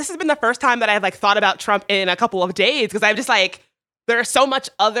has been the first time that I've, like, thought about Trump in a couple of days, because I'm just like, there's so much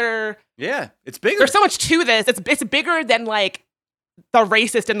other... Yeah, it's bigger. There's so much to this. It's bigger than, like, the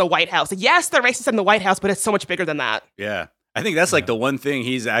racist in the White House. Yes, the racist in the White House, but it's so much bigger than that. Yeah. I think that's, like, the one thing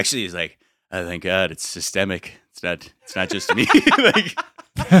he's like, oh, thank God, it's systemic. It's not just me. Like,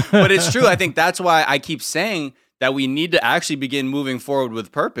 but it's true. I think that's why I keep saying that we need to actually begin moving forward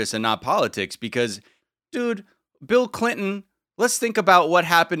with purpose and not politics. Because, dude, Bill Clinton... Let's think about what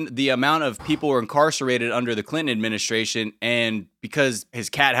happened, the amount of people were incarcerated under the Clinton administration, and because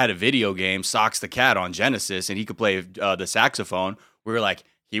his cat had a video game, Socks the Cat on Genesis, and he could play the saxophone, we were like,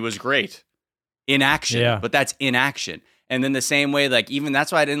 he was great. Inaction. But that's inaction. And then the same way, like, even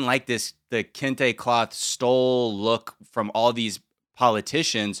that's why I didn't like the kente cloth stole look from all these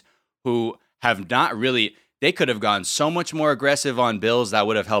politicians who have not really... They could have gone so much more aggressive on bills that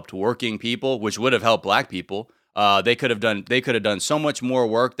would have helped working people, which would have helped black people. They could have done so much more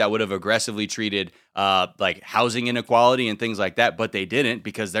work that would have aggressively treated like housing inequality and things like that, but they didn't,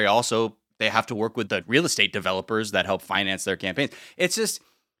 because they have to work with the real estate developers that help finance their campaigns. It's just,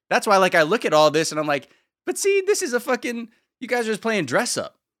 that's why, like, I look at all this and I'm like, but see, this is you guys are just playing dress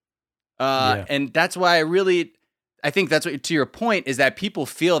up. And that's why I think that's what, to your point, is that people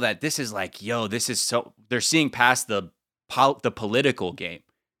feel that this is like, they're seeing past the political game.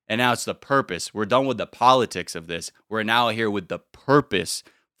 And now it's the purpose. We're done with the politics of this. We're now here with the purpose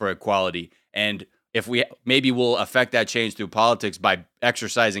for equality. And if we'll affect that change through politics by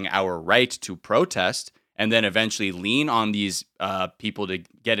exercising our right to protest, and then eventually lean on these people to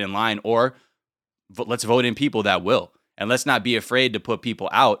get in line, or let's vote in people that will. And let's not be afraid to put people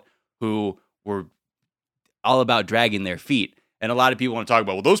out who were all about dragging their feet. And a lot of people want to talk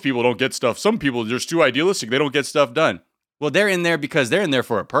about, well, those people don't get stuff. Some people are just too idealistic. They don't get stuff done. Well, they're in there because they're in there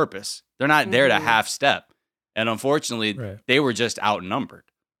for a purpose. They're not there to half step. And unfortunately, they were just outnumbered.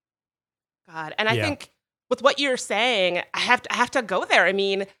 God. And I think with what you're saying, I have to go there. I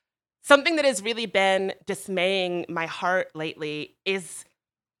mean, something that has really been dismaying my heart lately is,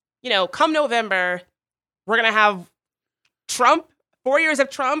 come November, we're going to have Trump, 4 years of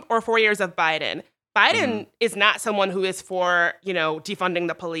Trump or 4 years of Biden. Biden is not someone who is for, defunding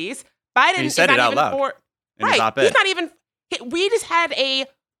the police. Biden is not even for... Right. He's not even... We just had a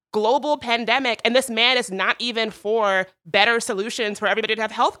global pandemic, and this man is not even for better solutions for everybody to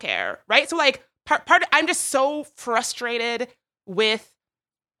have health care, right? So, like, I'm just so frustrated with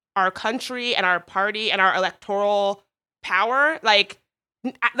our country and our party and our electoral power. Like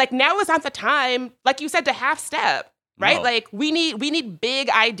now is not the time, like you said, to half step, right? No. Like, we need big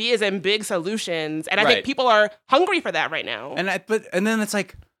ideas and big solutions, and I think people are hungry for that right now. And then it's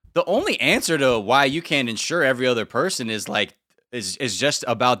like, the only answer to why you can't insure every other person is just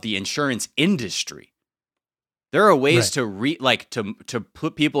about the insurance industry. There are ways to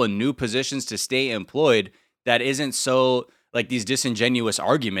put people in new positions to stay employed that isn't so like these disingenuous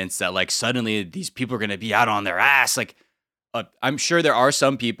arguments that like suddenly these people are going to be out on their ass. Like, I'm sure there are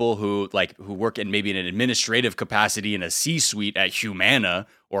some people who work in maybe in an administrative capacity in a C-suite at Humana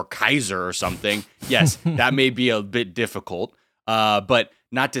or Kaiser or something. Yes, that may be a bit difficult, but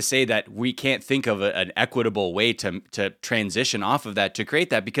not to say that we can't think of an equitable way to transition off of that to create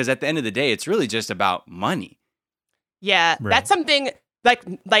that, because at the end of the day, it's really just about money. Yeah, Right. That's something like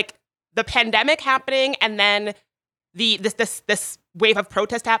the pandemic happening and then this wave of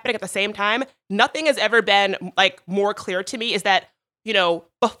protest happening at the same time. Nothing has ever been like more clear to me is that, you know,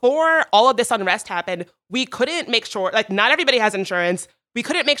 before all of this unrest happened, we couldn't make sure, like, not everybody has insurance. We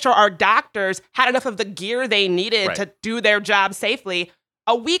couldn't make sure our doctors had enough of the gear they needed to do their job safely.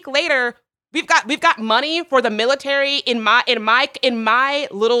 A week later, we've got money for the military in my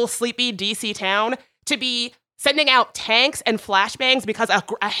little sleepy DC town to be sending out tanks and flashbangs because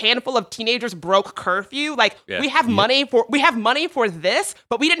a handful of teenagers broke curfew. Like, we have money for this,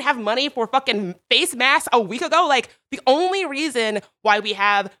 but we didn't have money for fucking face masks a week ago. Like, the only reason why we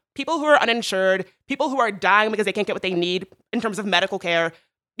have people who are uninsured, people who are dying because they can't get what they need in terms of medical care,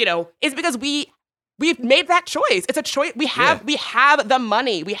 you know, is because we've made that choice. It's a choice. We have the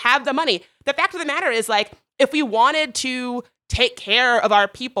money. We have the money. The fact of the matter is, like, if we wanted to take care of our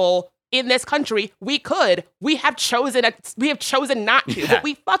people in this country, we could. We have chosen not to, but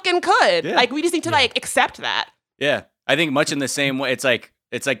we fucking could. Yeah. Like, we just need to like accept that. Yeah, I think much in the same way. It's like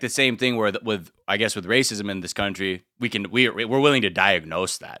the same thing where with racism in this country, we're willing to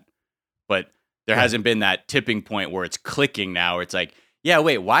diagnose that, but there hasn't been that tipping point where it's clicking now. Where it's like,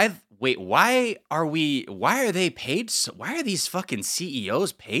 why are they paid? So why are these fucking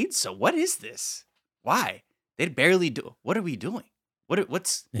CEOs paid? So what is this? Why they barely do? What are we doing? Why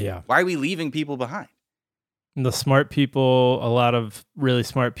are we leaving people behind? The smart people, a lot of really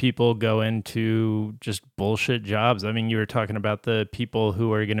smart people go into just bullshit jobs. I mean, you were talking about the people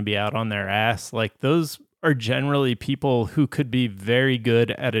who are going to be out on their ass. Like, those are generally people who could be very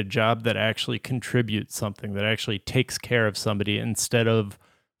good at a job that actually contributes something, that actually takes care of somebody, instead of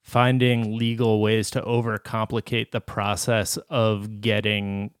finding legal ways to overcomplicate the process of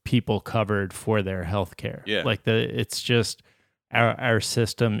getting people covered for their health care. Yeah. Like, it's just... Our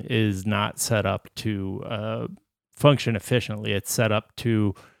system is not set up to function efficiently. It's set up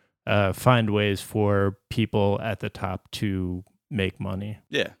to find ways for people at the top to make money.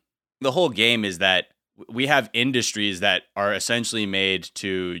 Yeah. The whole game is that we have industries that are essentially made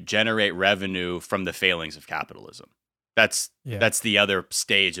to generate revenue from the failings of capitalism. That's the other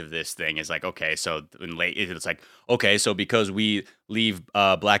stage of this thing, is like, okay, so it's like, okay, so because we leave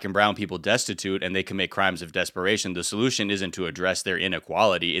black and brown people destitute and they commit crimes of desperation, the solution isn't to address their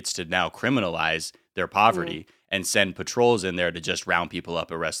inequality. It's to now criminalize their poverty and send patrols in there to just round people up,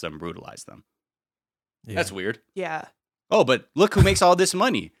 arrest them, brutalize them. Yeah. That's weird. Yeah. Oh, but look who makes all this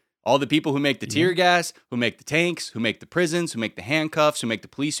money. All the people who make the tear gas, who make the tanks, who make the prisons, who make the handcuffs, who make the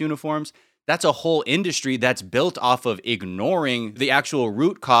police uniforms. That's a whole industry that's built off of ignoring the actual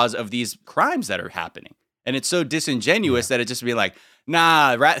root cause of these crimes that are happening. And it's so disingenuous that it just be like,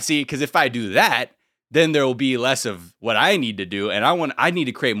 because if I do that, then there will be less of what I need to do. And I need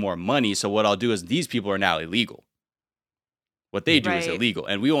to create more money. So what I'll do is these people are now illegal. What they do is illegal.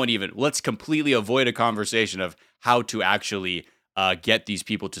 And let's completely avoid a conversation of how to actually get these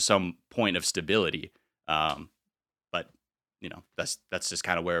people to some point of stability. But, you know, that's just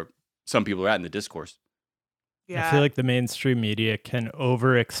kind of where some people are at in the discourse. Yeah. I feel like the mainstream media can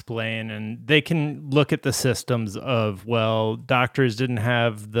over-explain, and they can look at the systems of, well, doctors didn't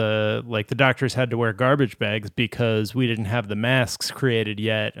have the doctors had to wear garbage bags because we didn't have the masks created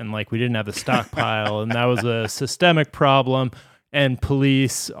yet, and we didn't have the stockpile, and that was a systemic problem. And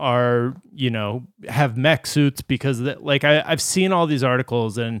police are, have mech suits because I've seen all these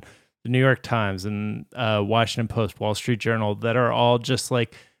articles in the New York Times and Washington Post, Wall Street Journal that are all just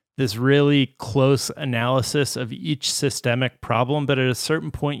this really close analysis of each systemic problem, but at a certain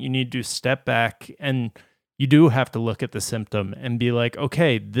point you need to step back and you do have to look at the symptom and be like,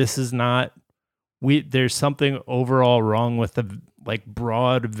 okay, this is not, there's something overall wrong with the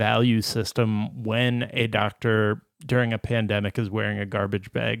broad value system when a doctor during a pandemic is wearing a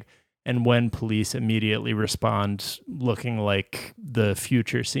garbage bag and when police immediately respond looking like the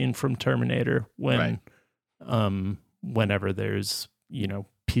future scene from Terminator whenever there's,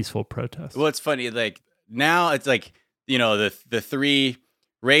 peaceful protest. Well, it's funny. Now it's the three: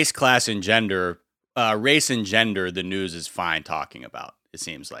 race, class, and gender. Race and gender, the news is fine talking about. It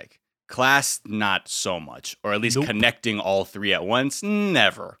seems like class, not so much, or at least connecting all three at once.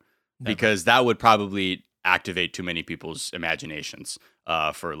 Never, because that would probably activate too many people's imaginations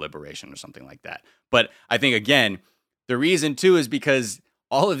for liberation or something like that. But I think, again, the reason, too, is because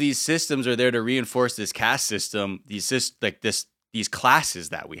all of these systems are there to reinforce this caste system, these classes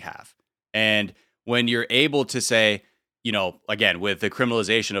that we have. And when you're able to say, again, with the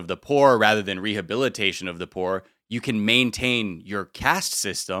criminalization of the poor rather than rehabilitation of the poor, you can maintain your caste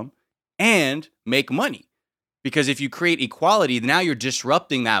system and make money. Because if you create equality, now you're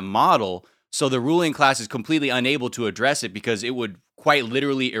disrupting that model. So the ruling class is completely unable to address it because it would quite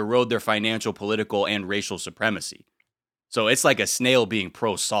literally erode their financial, political, and racial supremacy. So it's like a snail being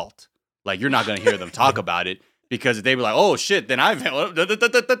pro-salt. Like, you're not going to hear them talk about it because they'd be like, oh, shit, then I've... Nope,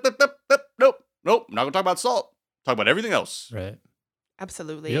 I'm not going to talk about salt. Talk about everything else. Right.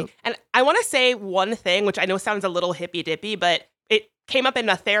 Absolutely. Yep. And I want to say one thing, which I know sounds a little hippy-dippy, but it came up in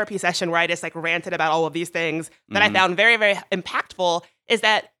a therapy session where I just ranted about all of these things that I found very, very impactful, is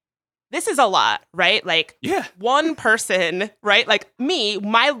that this is a lot, right? One person, right? Like me,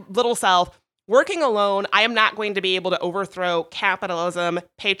 my little self, working alone, I am not going to be able to overthrow capitalism,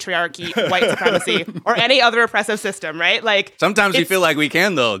 patriarchy, white supremacy, or any other oppressive system, right? Sometimes you feel like we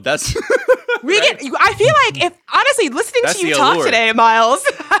can, though. That's... I feel like, if honestly listening to you talk today, Miles,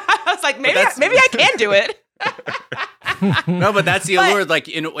 I was like, maybe I can do it. No, but that's the allure.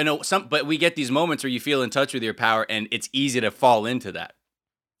 But we get these moments where you feel in touch with your power, and it's easy to fall into that.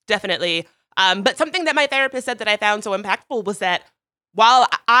 Definitely. But something that my therapist said that I found so impactful was that while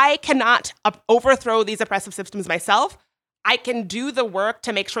I cannot overthrow these oppressive systems myself, I can do the work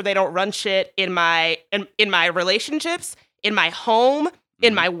to make sure they don't run shit in my relationships, in my home,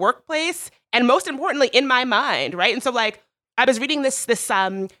 in my workplace, and most importantly, in my mind, right? And so, I was reading this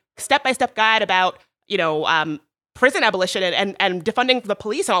step-by-step guide about, prison abolition and defunding the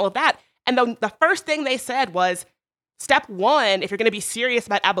police and all of that. And the first thing they said was, step one, if you're going to be serious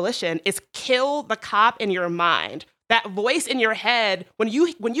about abolition, is kill the cop in your mind. That voice in your head, when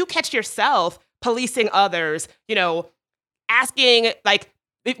you catch yourself policing others, asking,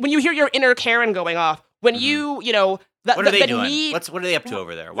 when you hear your inner Karen going off, when what are they doing? What are they up to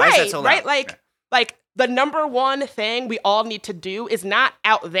over there? Why is that so loud? Right, the number one thing we all need to do is not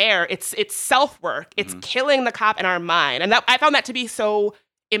out there. It's self-work. It's killing the cop in our mind. And I found that to be so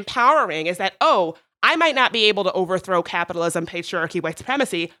empowering, is that, I might not be able to overthrow capitalism, patriarchy, white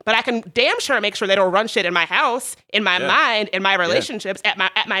supremacy, but I can damn sure make sure they don't run shit in my house, in my mind, in my relationships,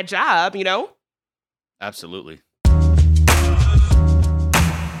 at my job, Absolutely.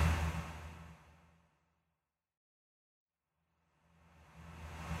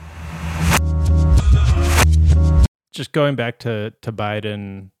 Just going back to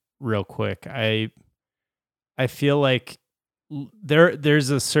Biden real quick, I feel like there's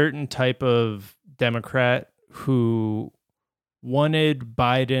a certain type of Democrat who wanted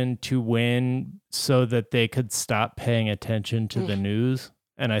Biden to win so that they could stop paying attention to the news.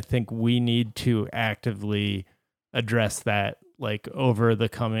 And I think we need to actively address that, over the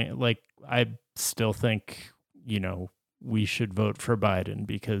coming, I still think, we should vote for Biden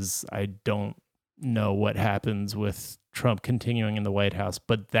because I don't know what happens with Trump continuing in the White House,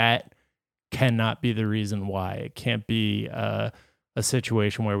 but that cannot be the reason why. It can't be a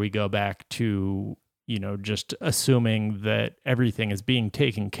situation where we go back to, just assuming that everything is being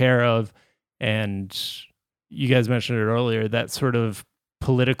taken care of. And you guys mentioned it earlier, that sort of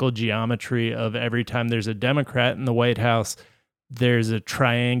political geometry of every time there's a Democrat in the White House, there's a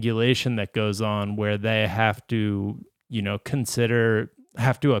triangulation that goes on where they have to,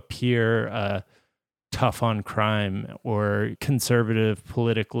 have to appear tough on crime or conservative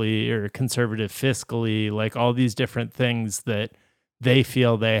politically or conservative fiscally, all these different things that they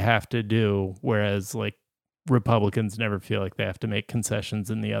feel they have to do, whereas Republicans never feel like they have to make concessions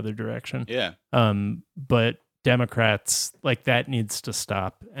in the other direction. Yeah. But Democrats, that needs to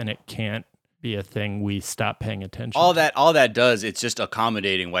stop, and it can't be a thing we stop paying attention. All that does, it's just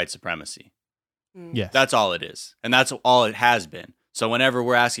accommodating white supremacy. Yes. That's all it is. And that's all it has been. So whenever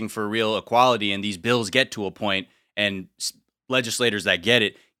we're asking for real equality and these bills get to a point and legislators that get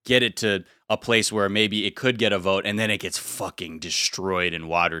it to a place where maybe it could get a vote and then it gets fucking destroyed and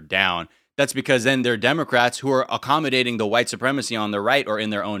watered down, that's because then they're Democrats who are accommodating the white supremacy on the right or in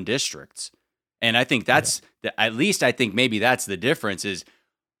their own districts. And I think at least I think maybe that's the difference, is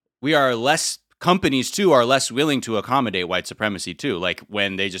we are less, companies too are less willing to accommodate white supremacy too.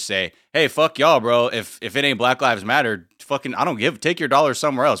 When they just say, hey, fuck y'all, bro. If it ain't Black Lives Matter, fucking, take your dollars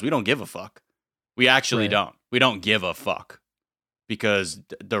somewhere else. We don't give a fuck. We actually don't. We don't give a fuck because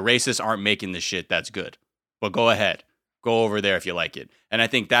the racists aren't making the shit that's good. But go ahead. Go over there if you like it. And I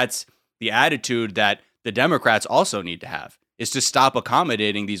think that's the attitude that the Democrats also need to have, is to stop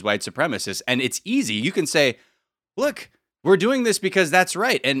accommodating these white supremacists. And it's easy. You can say, look, we're doing this because that's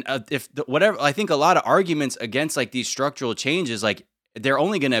right. And whatever, I think a lot of arguments against like these structural changes, like they're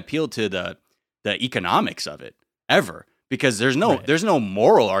only going to appeal to the economics of it ever, because there's no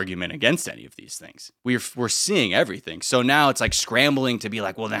moral argument against any of these things. We're seeing everything. So now it's like scrambling to be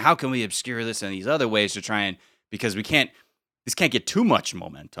like, well, then how can we obscure this in these other ways to try and, because this can't get too much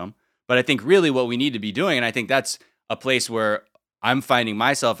momentum. But I think really what we need to be doing, and I think that's a place where I'm finding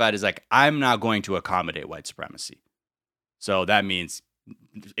myself at, is like, I'm not going to accommodate white supremacy. So that means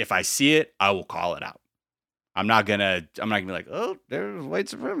if I see it, I will call it out. I'm not gonna be like, oh, there's white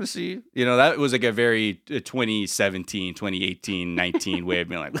supremacy. You know, that was like a very 2017, 2018, 19 way of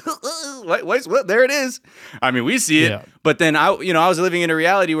being like, what? There it is. I mean, we see it, but then I was living in a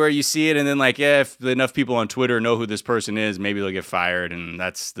reality where you see it, and then like, if enough people on Twitter know who this person is, maybe they'll get fired, and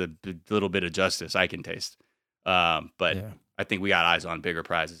that's the little bit of justice I can taste. But I think we got eyes on bigger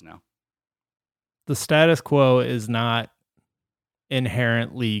prizes now. The status quo is not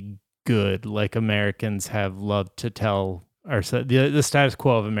inherently good, like Americans have loved to tell ourselves. The status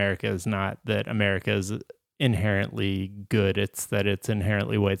quo of America is not that America is inherently good. It's that it's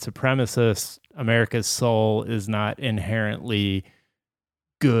inherently white supremacist. America's soul is not inherently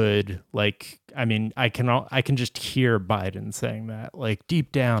good. Like, I mean, I can just hear Biden saying that. Like,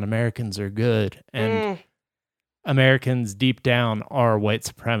 deep down, Americans are good. And Americans deep down are white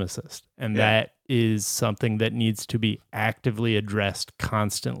supremacist. And that is something that needs to be actively addressed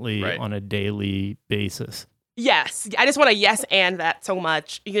constantly on a daily basis. Yes. I just want to yes and that so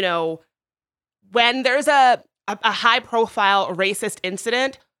much. You know, when there's a high profile racist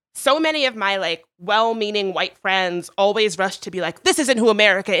incident, so many of my like well-meaning white friends always rush to be like, this isn't who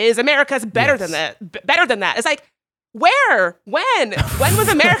America is. America's better than that. Better than that. It's like, where? When was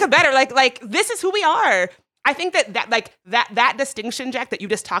America better? Like this is who we are. I think that distinction, Jack, that you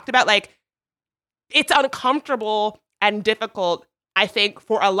just talked about, like, it's uncomfortable and difficult, I think,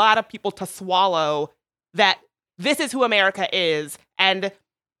 for a lot of people to swallow that this is who America is. And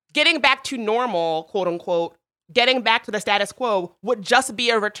getting back to normal, quote unquote, getting back to the status quo would just be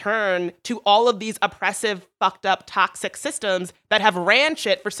a return to all of these oppressive, fucked up, toxic systems that have ran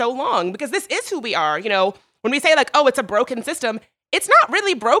shit for so long. Because this is who we are. You know, when we say like, oh, it's a broken system, it's not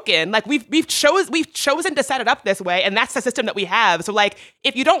really broken. Like we've chosen to set it up this way, and that's the system that we have. So like,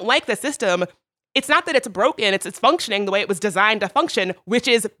 if you don't like the system, it's not that it's broken, it's functioning the way it was designed to function, which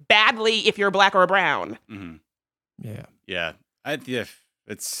is badly if you're black or brown. Mm-hmm. Yeah.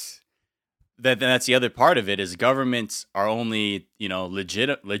 It's that's the other part of it, is governments are only,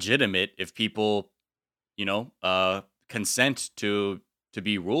 legitimate if people, consent to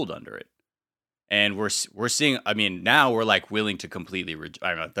be ruled under it. And we're seeing, I mean, now we're like willing to completely,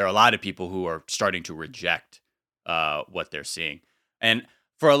 there are a lot of people who are starting to reject what they're seeing. And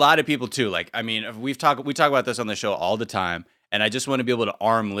for a lot of people too, like, I mean, we talk about this on the show all the time, and I just want to be able to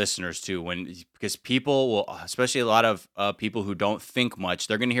arm listeners too, because people will, especially a lot of people who don't think much,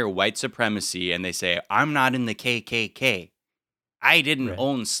 they're going to hear white supremacy and they say, I'm not in the KKK. I didn't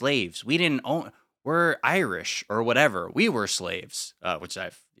own slaves. We're Irish or whatever. We were slaves, which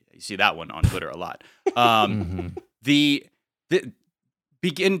you see that one on Twitter a lot. The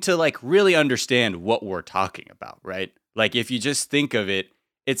begin to like really understand what we're talking about, right? Like if you just think of it,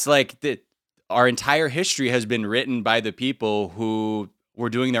 it's like our entire history has been written by the people who were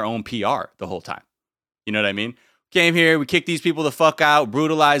doing their own PR the whole time. You know what I mean? Came here, we kicked these people the fuck out,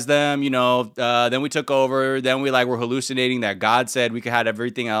 brutalized them, then we took over, then we were hallucinating that God said we could have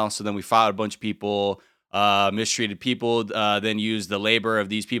everything else, so then we fought a bunch of people, mistreated people, then used the labor of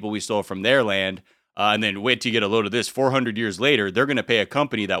these people we stole from their land, and then wait to get a load of this. 400 years later, they're going to pay a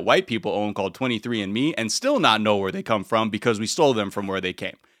company that white people own called 23andMe and still not know where they come from because we stole them from where they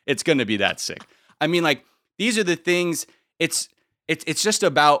came. It's going to be that sick. I mean, like, these are the things, it's just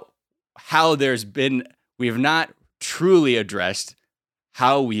about how we have not truly addressed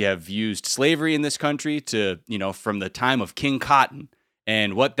how we have used slavery in this country to, from the time of King Cotton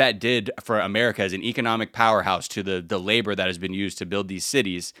and what that did for America as an economic powerhouse to the labor that has been used to build these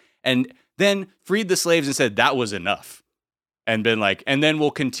cities, and then freed the slaves and said that was enough, and been like, and then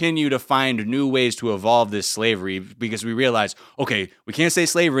we'll continue to find new ways to evolve this slavery because we realize, okay, we can't say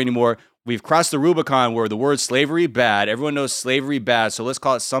slavery anymore. We've crossed the Rubicon where the word slavery bad. Everyone knows slavery bad, so let's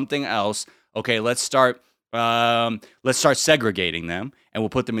call it something else. Okay, let's start segregating them, and we'll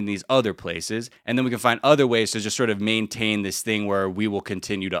put them in these other places, and then we can find other ways to just sort of maintain this thing where we will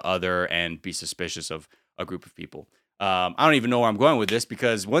continue to other and be suspicious of a group of people. I don't even know where I'm going with this,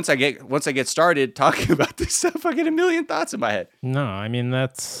 because once I get started talking about this stuff, I get a million thoughts in my head. No, I mean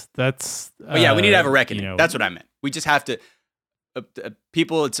that's. Oh yeah, we need to have a reckoning. That's what I meant. We just have to.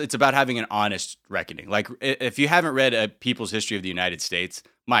 people, it's about having an honest reckoning. Like if you haven't read A People's History of the United States,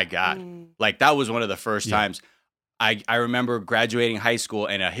 my God, like that was one of the first times. I remember graduating high school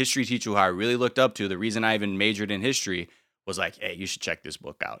and a history teacher who I really looked up to, the reason I even majored in history, was like, hey, you should check this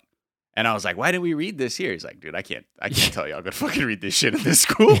book out. And I was like, why didn't we read this here? He's like, dude, I can't tell y'all to fucking read this shit in this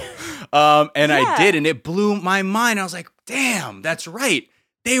school. I did, and it blew my mind. I was like, damn, that's right.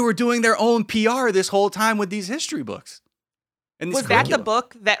 They were doing their own PR this whole time with these history books. And was that the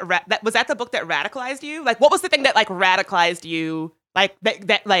book that was that the book that radicalized you? Like, what was the thing that like radicalized you? Like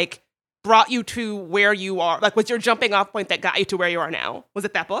that like brought you to where you are? Like, was your jumping off point that got you to where you are now? Was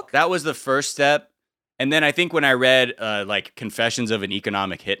it that book? That was the first step. And then I think when I read like Confessions of an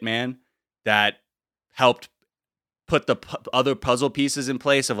Economic Hitman, that helped put the other puzzle pieces in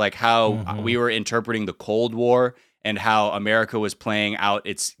place of like how we were interpreting the Cold War and how America was playing out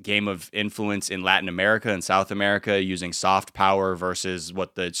its game of influence in Latin America and South America using soft power versus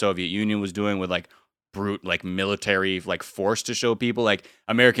what the Soviet Union was doing with like brute like military like force to show people. Like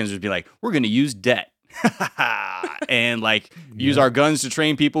Americans would be like, we're going to use debt and like use our guns to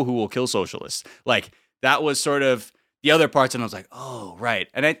train people who will kill socialists. Like that was sort of the other parts. And I was like, oh, right.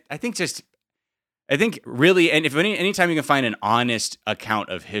 And I think really, and if anytime you can find an honest account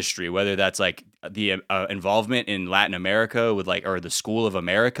of history, whether that's like the involvement in Latin America with like, or the School of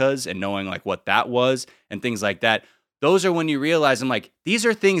Americas and knowing like what that was and things like that, those are when you realize I'm like, these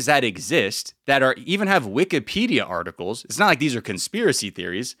are things that exist that are even have Wikipedia articles. It's not like these are conspiracy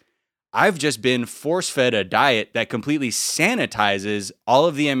theories. I've just been force-fed a diet that completely sanitizes all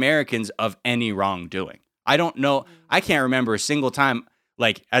of the Americans of any wrongdoing. I don't know. I can't remember a single time,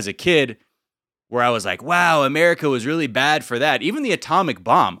 like as a kid, where I was like, wow, America was really bad for that. Even the atomic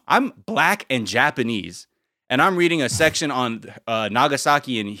bomb. I'm Black and Japanese, and I'm reading a section on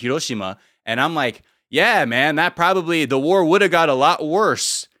Nagasaki and Hiroshima, and I'm like, yeah, man, that probably, the war would have got a lot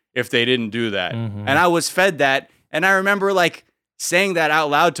worse if they didn't do that. And I was fed that, and I remember like saying that out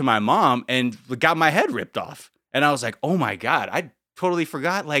loud to my mom and got my head ripped off. And I was like, oh my God, I totally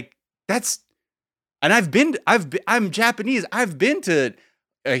forgot. Like that's, and I'm Japanese. I've been to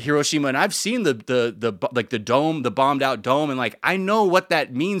Hiroshima, and I've seen the like the dome, the bombed out dome, and like I know what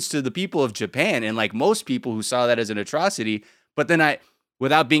that means to the people of Japan, and like most people who saw that as an atrocity. But then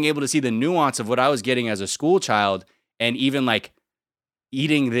without being able to see the nuance of what I was getting as a school child, and even like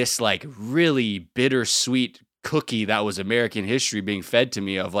eating this like really bittersweet cookie that was American history being fed to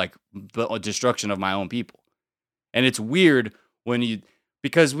me of like the destruction of my own people. And it's weird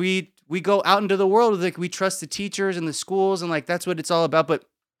because we go out into the world with like we trust the teachers and the schools and like that's what it's all about, but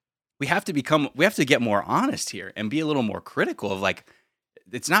we have to get more honest here and be a little more critical of like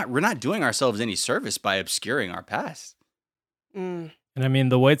we're not doing ourselves any service by obscuring our past. And I mean,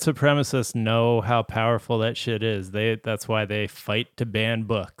 the white supremacists know how powerful that shit is. That's why they fight to ban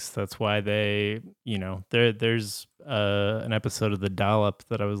books. That's why they, there's an episode of The Dollop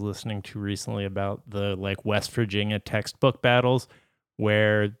that I was listening to recently about the like West Virginia textbook battles,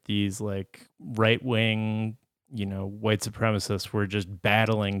 where these like right-wing, white supremacists were just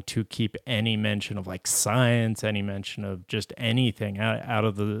battling to keep any mention of like science, any mention of just anything out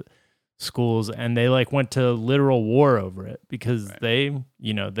of the schools, and they like went to literal war over it because they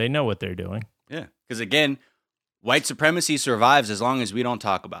know what they're doing. Yeah, because again, white supremacy survives as long as we don't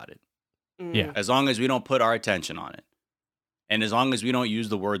talk about it. Yeah, as long as we don't put our attention on it, and as long as we don't use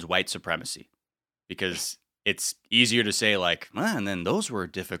the words white supremacy, because it's easier to say like, and then those were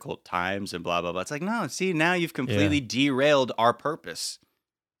difficult times and blah blah blah. It's like, no, see, now you've completely derailed our purpose,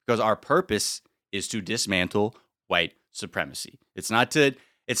 because our purpose is to dismantle white supremacy. It's not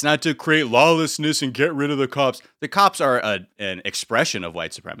to create lawlessness and get rid of the cops. The cops are an expression of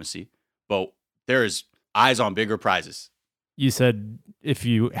white supremacy, but there's eyes on bigger prizes. You said if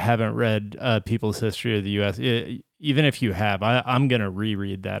you haven't read People's History of the U.S., even if you have, I'm going to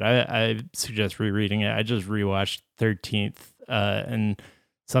reread that. I suggest rereading it. I just rewatched 13th, and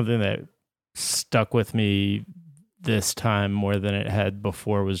something that stuck with me this time more than it had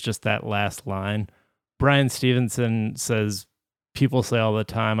before was just that last line. Brian Stevenson says, people say all the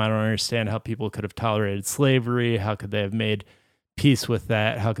time, I don't understand how people could have tolerated slavery. How could they have made peace with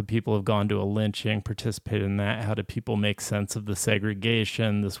that? How could people have gone to a lynching, participated in that? How did people make sense of the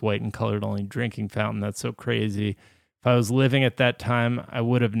segregation, this white and colored only drinking fountain? That's so crazy. If I was living at that time, I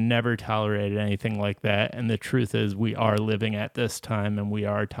would have never tolerated anything like that. And the truth is we are living at this time and we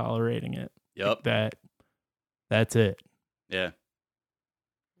are tolerating it. Yep. Like that's it. Yeah.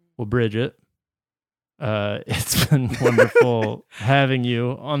 Well, Bridget, it's been wonderful having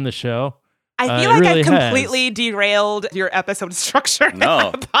you on the show. I feel like really I've completely derailed your episode structure. No. I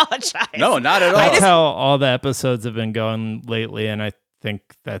apologize. No, not at all. That's how all the episodes have been going lately, and I think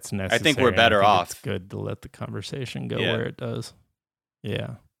that's necessary. I think we're better off. It's good to let the conversation go where it does.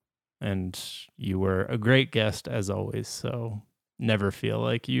 Yeah. And you were a great guest, as always, so never feel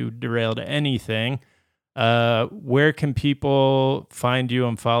like you derailed anything. Where can people find you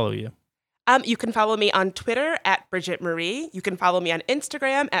and follow you? You can follow me on Twitter at Bridget Marie. You can follow me on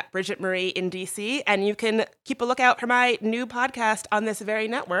Instagram at Bridget Marie in DC. And you can keep a lookout for my new podcast on this very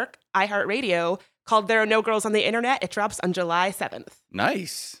network, iHeartRadio, called There Are No Girls on the Internet. It drops on July 7th.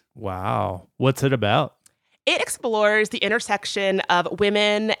 Nice. Wow. What's it about? It explores the intersection of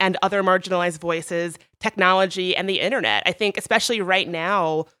women and other marginalized voices, technology, and the internet. I think especially right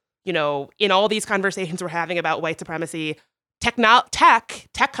now, in all these conversations we're having about white supremacy, tech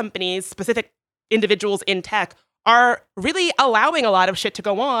companies, specific individuals in tech, are really allowing a lot of shit to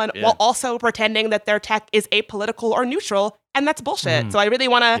go on while also pretending that their tech is apolitical or neutral, and that's bullshit. So I really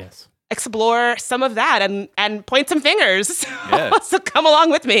want to explore some of that and point some fingers. Yeah. So come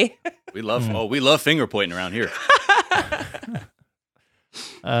along with me. We love finger pointing around here.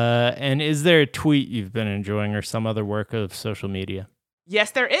 And is there a tweet you've been enjoying or some other work of social media?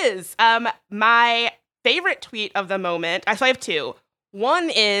 Yes, there is. My favorite tweet of the moment, actually I have two. One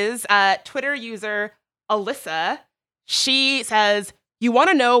is Twitter user Alyssa. She says, "You want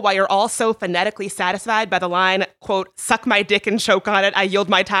to know why you're all so phonetically satisfied by the line, quote, 'suck my dick and choke on it, I yield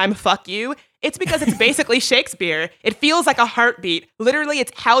my time, fuck you'? It's because it's basically Shakespeare. It feels like a heartbeat. Literally,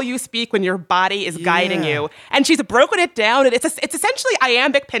 it's how you speak when your body is guiding you." And she's broken it down, and it's essentially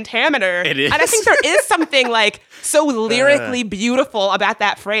iambic pentameter. It is. And I think there is something like so lyrically beautiful about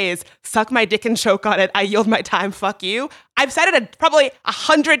that phrase, "suck my dick and choke on it, I yield my time, fuck you." I've said it probably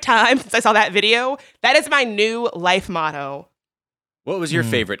 100 times since I saw that video. That is my new life motto. What was your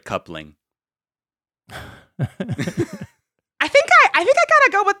favorite coupling? I think I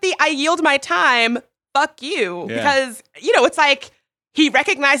gotta go with the "I yield my time, fuck you," because it's like he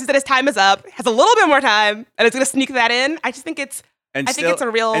recognizes that his time is up, has a little bit more time, and is gonna sneak that in. I just think it's it's a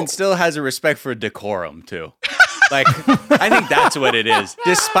real and still has a respect for decorum too. Like I think that's what it is.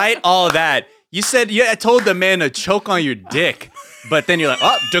 Despite all that, you said I told the man to choke on your dick, but then you're like,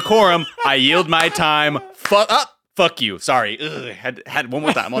 "Oh, decorum. I yield my time. Fuck you. Sorry. Ugh, had one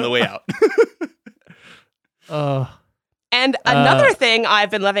more time on the way out." And another thing I've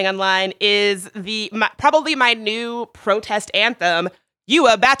been loving online is probably my new protest anthem, "You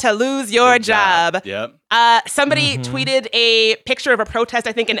about to lose your job." Yep. Somebody tweeted a picture of a protest,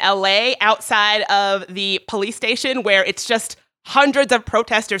 I think in LA, outside of the police station, where it's just hundreds of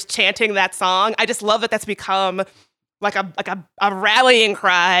protesters chanting that song. I just love that that's become like a rallying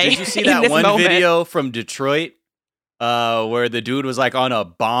cry. Did you see that one video from Detroit? Where the dude was like on a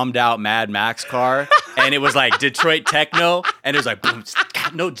bombed out Mad Max car, and it was like Detroit techno, and it was like, boom,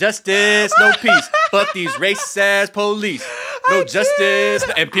 no justice, no peace, but these racist ass police, no justice,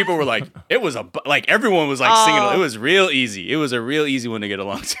 and people were like, everyone was like singing, it was real easy. It was a real easy one to get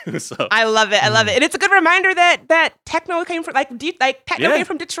along to. So I love it, and it's a good reminder that techno came from came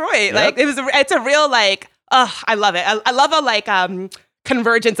from Detroit. Yep. Like it's a real I love it. I love a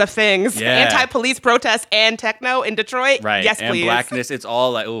convergence of things. Anti-police protests and techno in Detroit. Right. Yes, and please. Blackness. It's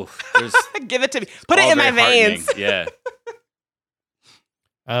all like, give it to me. Put it in my veins. Yeah.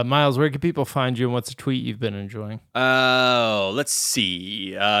 Miles, where can people find you, and what's a tweet you've been enjoying? Let's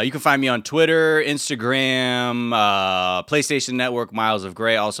see. You can find me on Twitter, Instagram, PlayStation Network, Miles of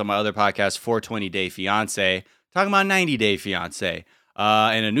Gray. Also, my other podcast, 420 Day Fiance, talking about 90 Day Fiance.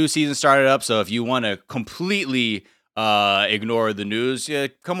 And a new season started up, so if you want to completely ignore the news,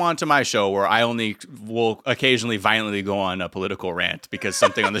 come on to my show where I only will occasionally violently go on a political rant because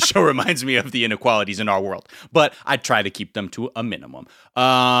something on the show reminds me of the inequalities in our world. But I try to keep them to a minimum.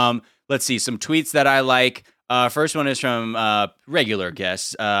 Let's see, some tweets that I like. First one is from regular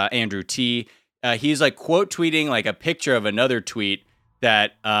guest, Andrew T. He's like quote tweeting like a picture of another tweet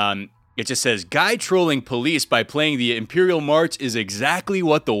that it just says, "Guy trolling police by playing the Imperial March is exactly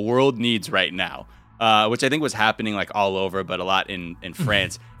what the world needs right now." Which I think was happening like all over, but a lot in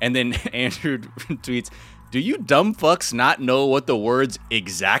France. And then Andrew tweets, "Do you dumb fucks not know what the words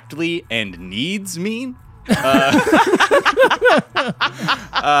exactly and needs mean?" And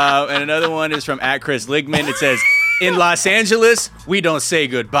another one is from @ChrisLigman. It says, "In Los Angeles, we don't say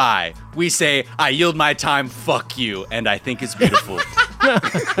goodbye. We say, 'I yield my time, fuck you.' And I think it's beautiful."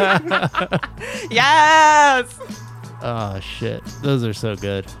 Yes! Oh, shit. Those are so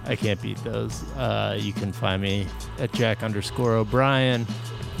good. I can't beat those. You can find me at Jack_O'Brien.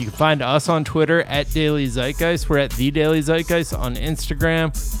 You can find us on Twitter at Daily Zeitgeist. We're at The Daily Zeitgeist on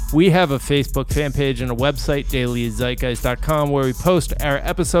Instagram. We have a Facebook fan page and a website, dailyzeitgeist.com, where we post our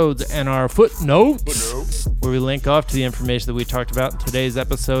episodes and our footnotes, where we link off to the information that we talked about in today's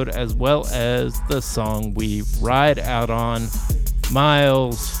episode, as well as the song we ride out on.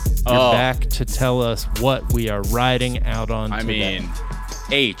 Miles, you're back to tell us what we are riding out on today. I mean,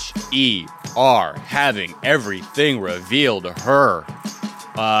 H.E.R. having everything revealed to her.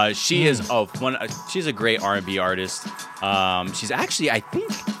 She is she's a great R&B artist. She's actually, I think,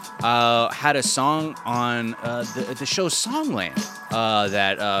 had a song on the show Songland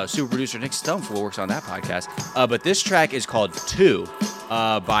that super producer Nick Stumful works on that podcast. But this track is called 2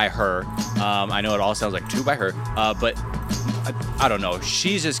 by her. I know it all sounds like 2 by her, but I don't know.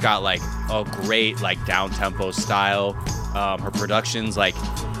 She's just got like a great like down tempo style. Her production's like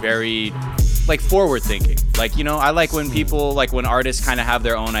very like forward thinking. Like, you know, I like when people, like when artists kind of have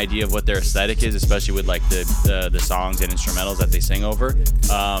their own idea of what their aesthetic is, especially with like the songs and instrumentals that they sing over.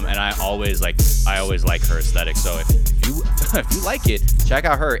 And I always like her aesthetic. So if you if you like it, check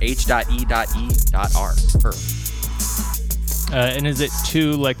out her H.E.E.R. Her. And is it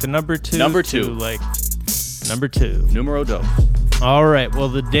 2 like the number 2? Number 2. Like number 2. Numero dos. All right. Well,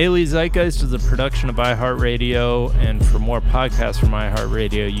 the Daily Zeitgeist is a production of iHeartRadio, and for more podcasts from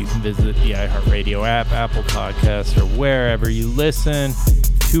iHeartRadio, you can visit the iHeartRadio app, Apple Podcasts, or wherever you listen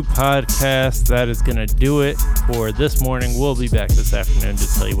to podcasts. That is going to do it for this morning. We'll be back this afternoon to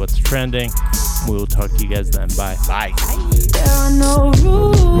tell you what's trending. We will talk to you guys then. Bye. Bye. There are no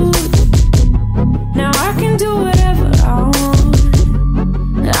rules.